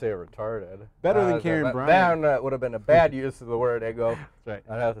thought you were going to say retarded. Better than Karen Bryant. That would have been a bad use of the word, Ego. That's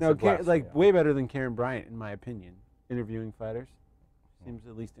right. I'd have to say way better than Karen Bryant, in my opinion, interviewing fighters. Seems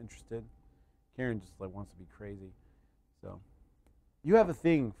at least interested. Karen just like wants to be crazy. So, you have a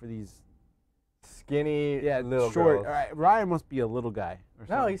thing for these skinny, little short. girls. All right, Ryan must be a little guy. Or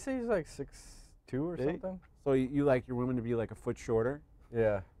no, something. he says he's like 6'2" or something. So you like your women to be like a foot shorter?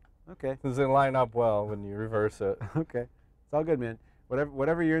 Yeah. Okay. Does it line up well when you reverse it? Okay. It's all good, man.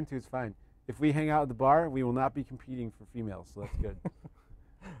 Whatever you're into is fine. If we hang out at the bar, we will not be competing for females, so that's good.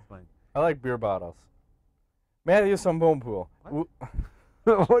 That's fine. I like beer bottles. Matthew Sambompool.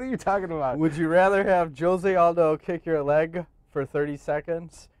 What are you talking about? Would you rather have Jose Aldo kick your leg for 30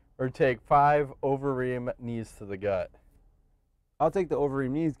 seconds or take 5 Overeem knees to the gut? I'll take the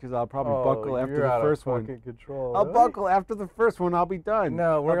Overeem knees because I'll probably buckle after the first one. Control, I'll buckle after the first one. I'll be done.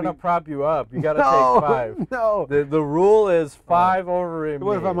 No, we're gonna prop you up. You gotta take 5. No. The rule is 5 Overeem knees.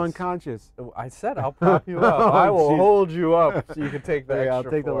 What if I'm unconscious? I said I'll prop you up. I will hold you up so you can take the extra. I'll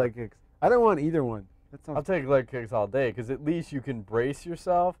take the leg kicks. I don't want either one. I'll take leg kicks all day because at least you can brace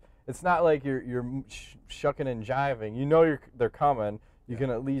yourself. It's not like you're shucking and jiving. You know they're coming. You can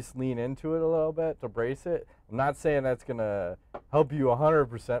at least lean into it a little bit to brace it. I'm not saying that's going to help you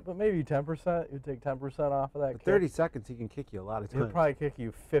 100%, but maybe 10%. You take 10% off of that kick. 30 seconds, he can kick you a lot of times. He'll probably kick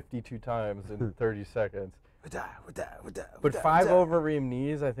you 52 times in 30 seconds. But 5 Overeem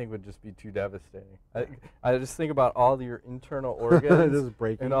knees, I think, would just be too devastating. I just think about all your internal organs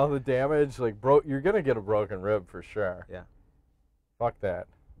and all the damage. Like, you're going to get a broken rib for sure. Yeah. Fuck that.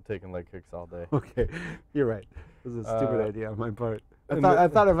 I'm taking leg kicks all day. Okay. You're right. This is a stupid idea on my part. I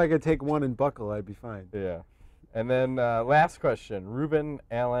thought if I could take one and buckle, I'd be fine. Yeah. And then last question, Ruben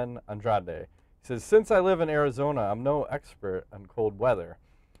Allen Andrade. He says, since I live in Arizona, I'm no expert on cold weather.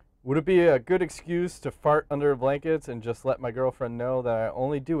 Would it be a good excuse to fart under blankets and just let my girlfriend know that I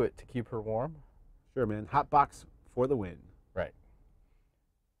only do it to keep her warm? Sure, man. Hot box for the win. Right.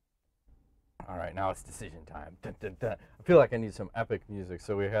 All right, now it's decision time. Dun, dun, dun. I feel like I need some epic music.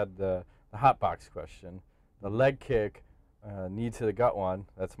 So we had the hot box question, the leg kick, knee to the gut one.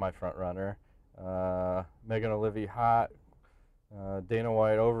 That's my front runner. Megan O'Leary hot. Dana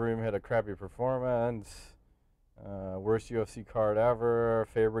White Overeem had a crappy performance. Worst UFC card ever.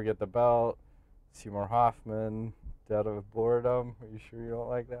 Faber get the belt. Seymour Hoffman dead of boredom. Are you sure you don't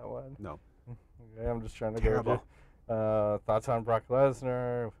like that one? No. Okay, I'm just trying to go. Thoughts on Brock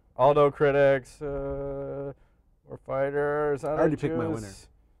Lesnar? Aldo critics. Or fighters. I already picked my winner.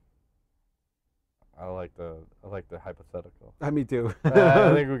 I like the hypothetical. Me too.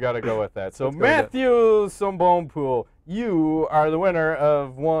 I think we got to go with that. So Matthew Sombompool, you are the winner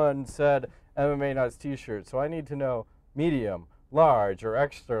of one said MMANUTS t-shirt. So I need to know medium, large, or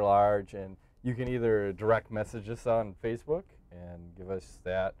extra large, and you can either direct message us on Facebook and give us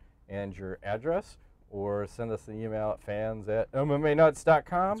that and your address, or send us an email at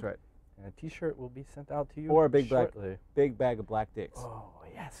fans@mmmanuts.com. That's right. And a t-shirt will be sent out to you or a big bag of black dicks. Oh,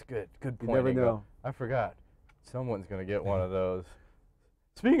 yes, good point. You never know. I forgot. Someone's going to get one of those.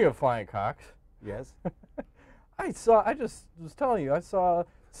 Speaking of flying cocks. Yes. I just was telling you, I saw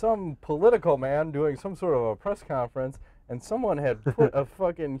some political man doing some sort of a press conference, and someone had put a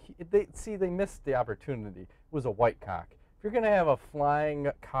fucking, they missed the opportunity. It was a white cock. If you're going to have a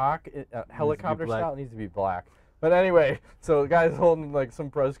flying cock, helicopter style, it needs to be black. But anyway, so the guy's holding like some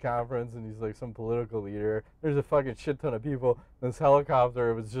press conference, and he's like some political leader. There's a fucking shit ton of people. This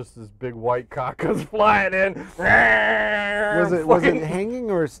helicopter, it was just this big white cock was flying in. Was it hanging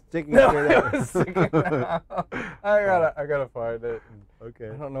or sticking straight out? It was sticking out. I gotta find it. Okay.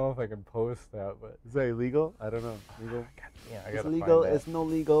 I don't know if I can post that, but Is that illegal? I don't know. Legal? yeah, I It's gotta legal. find It's no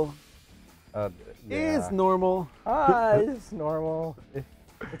legal. that. It's normal. It's normal.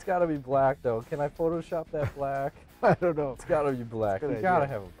 It's gotta be black though. Can I Photoshop that black? I don't know. It's gotta be black. Good You idea. gotta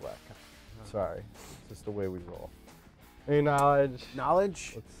have a black. Sorry, it's just the way we roll. Any knowledge?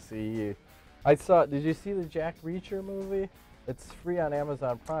 Knowledge? Let's see. Did you see the Jack Reacher movie? It's free on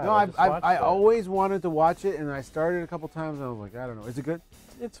Amazon Prime. No, I just watched I it. always wanted to watch it, and I started a couple times, and I was like, I don't know. Is it good?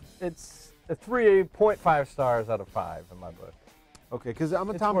 It's a 3.5 stars out of 5 in my book. Okay, because I'm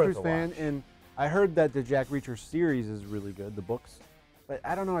a It's Tom worth Cruise a fan, watch. and I heard that the Jack Reacher series is really good, the books. But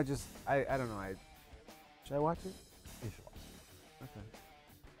I don't know. I don't know. Should I watch it? You should watch it. Okay,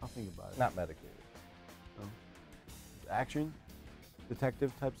 I'll think about it. Not medicated. Action,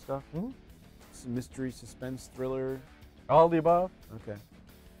 detective type stuff. Mhm. Some mystery, suspense, thriller. All the above. Okay,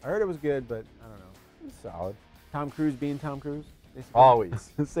 I heard it was good, but I don't know. It's solid. Tom Cruise being Tom Cruise. Basically. Always.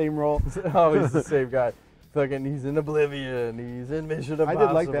 Same role. Always the same guy. Fucking, he's in Oblivion. He's in Mission Impossible. I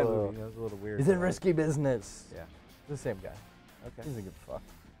did like that movie. That was a little weird. He's in Risky Business. Yeah. The same guy. Okay. He doesn't give a fuck.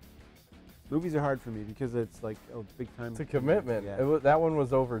 Movies are hard for me because it's like a big time. It's a commitment. Yeah. That one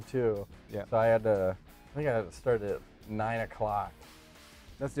was over too. Yeah. So I think I had to start at 9 o'clock.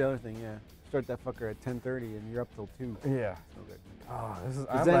 That's the other thing. Yeah. Start that fucker at 10:30 and you're up till 2. Yeah. Okay. Oh,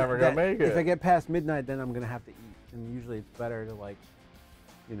 I'm never gonna make it. If I get past midnight, then I'm gonna have to eat, and usually it's better to not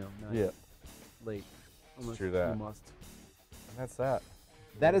eat late. Unless true that. you must. And that's that.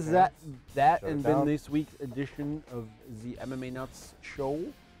 That is Okay. that Shut it and down. been this week's edition of the MMA Nuts Show.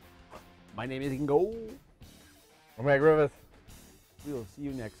 My name is Ingo. I'm Meg Griffith. We will see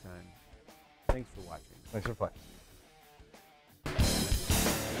you next time. Thanks for watching. Thanks for playing.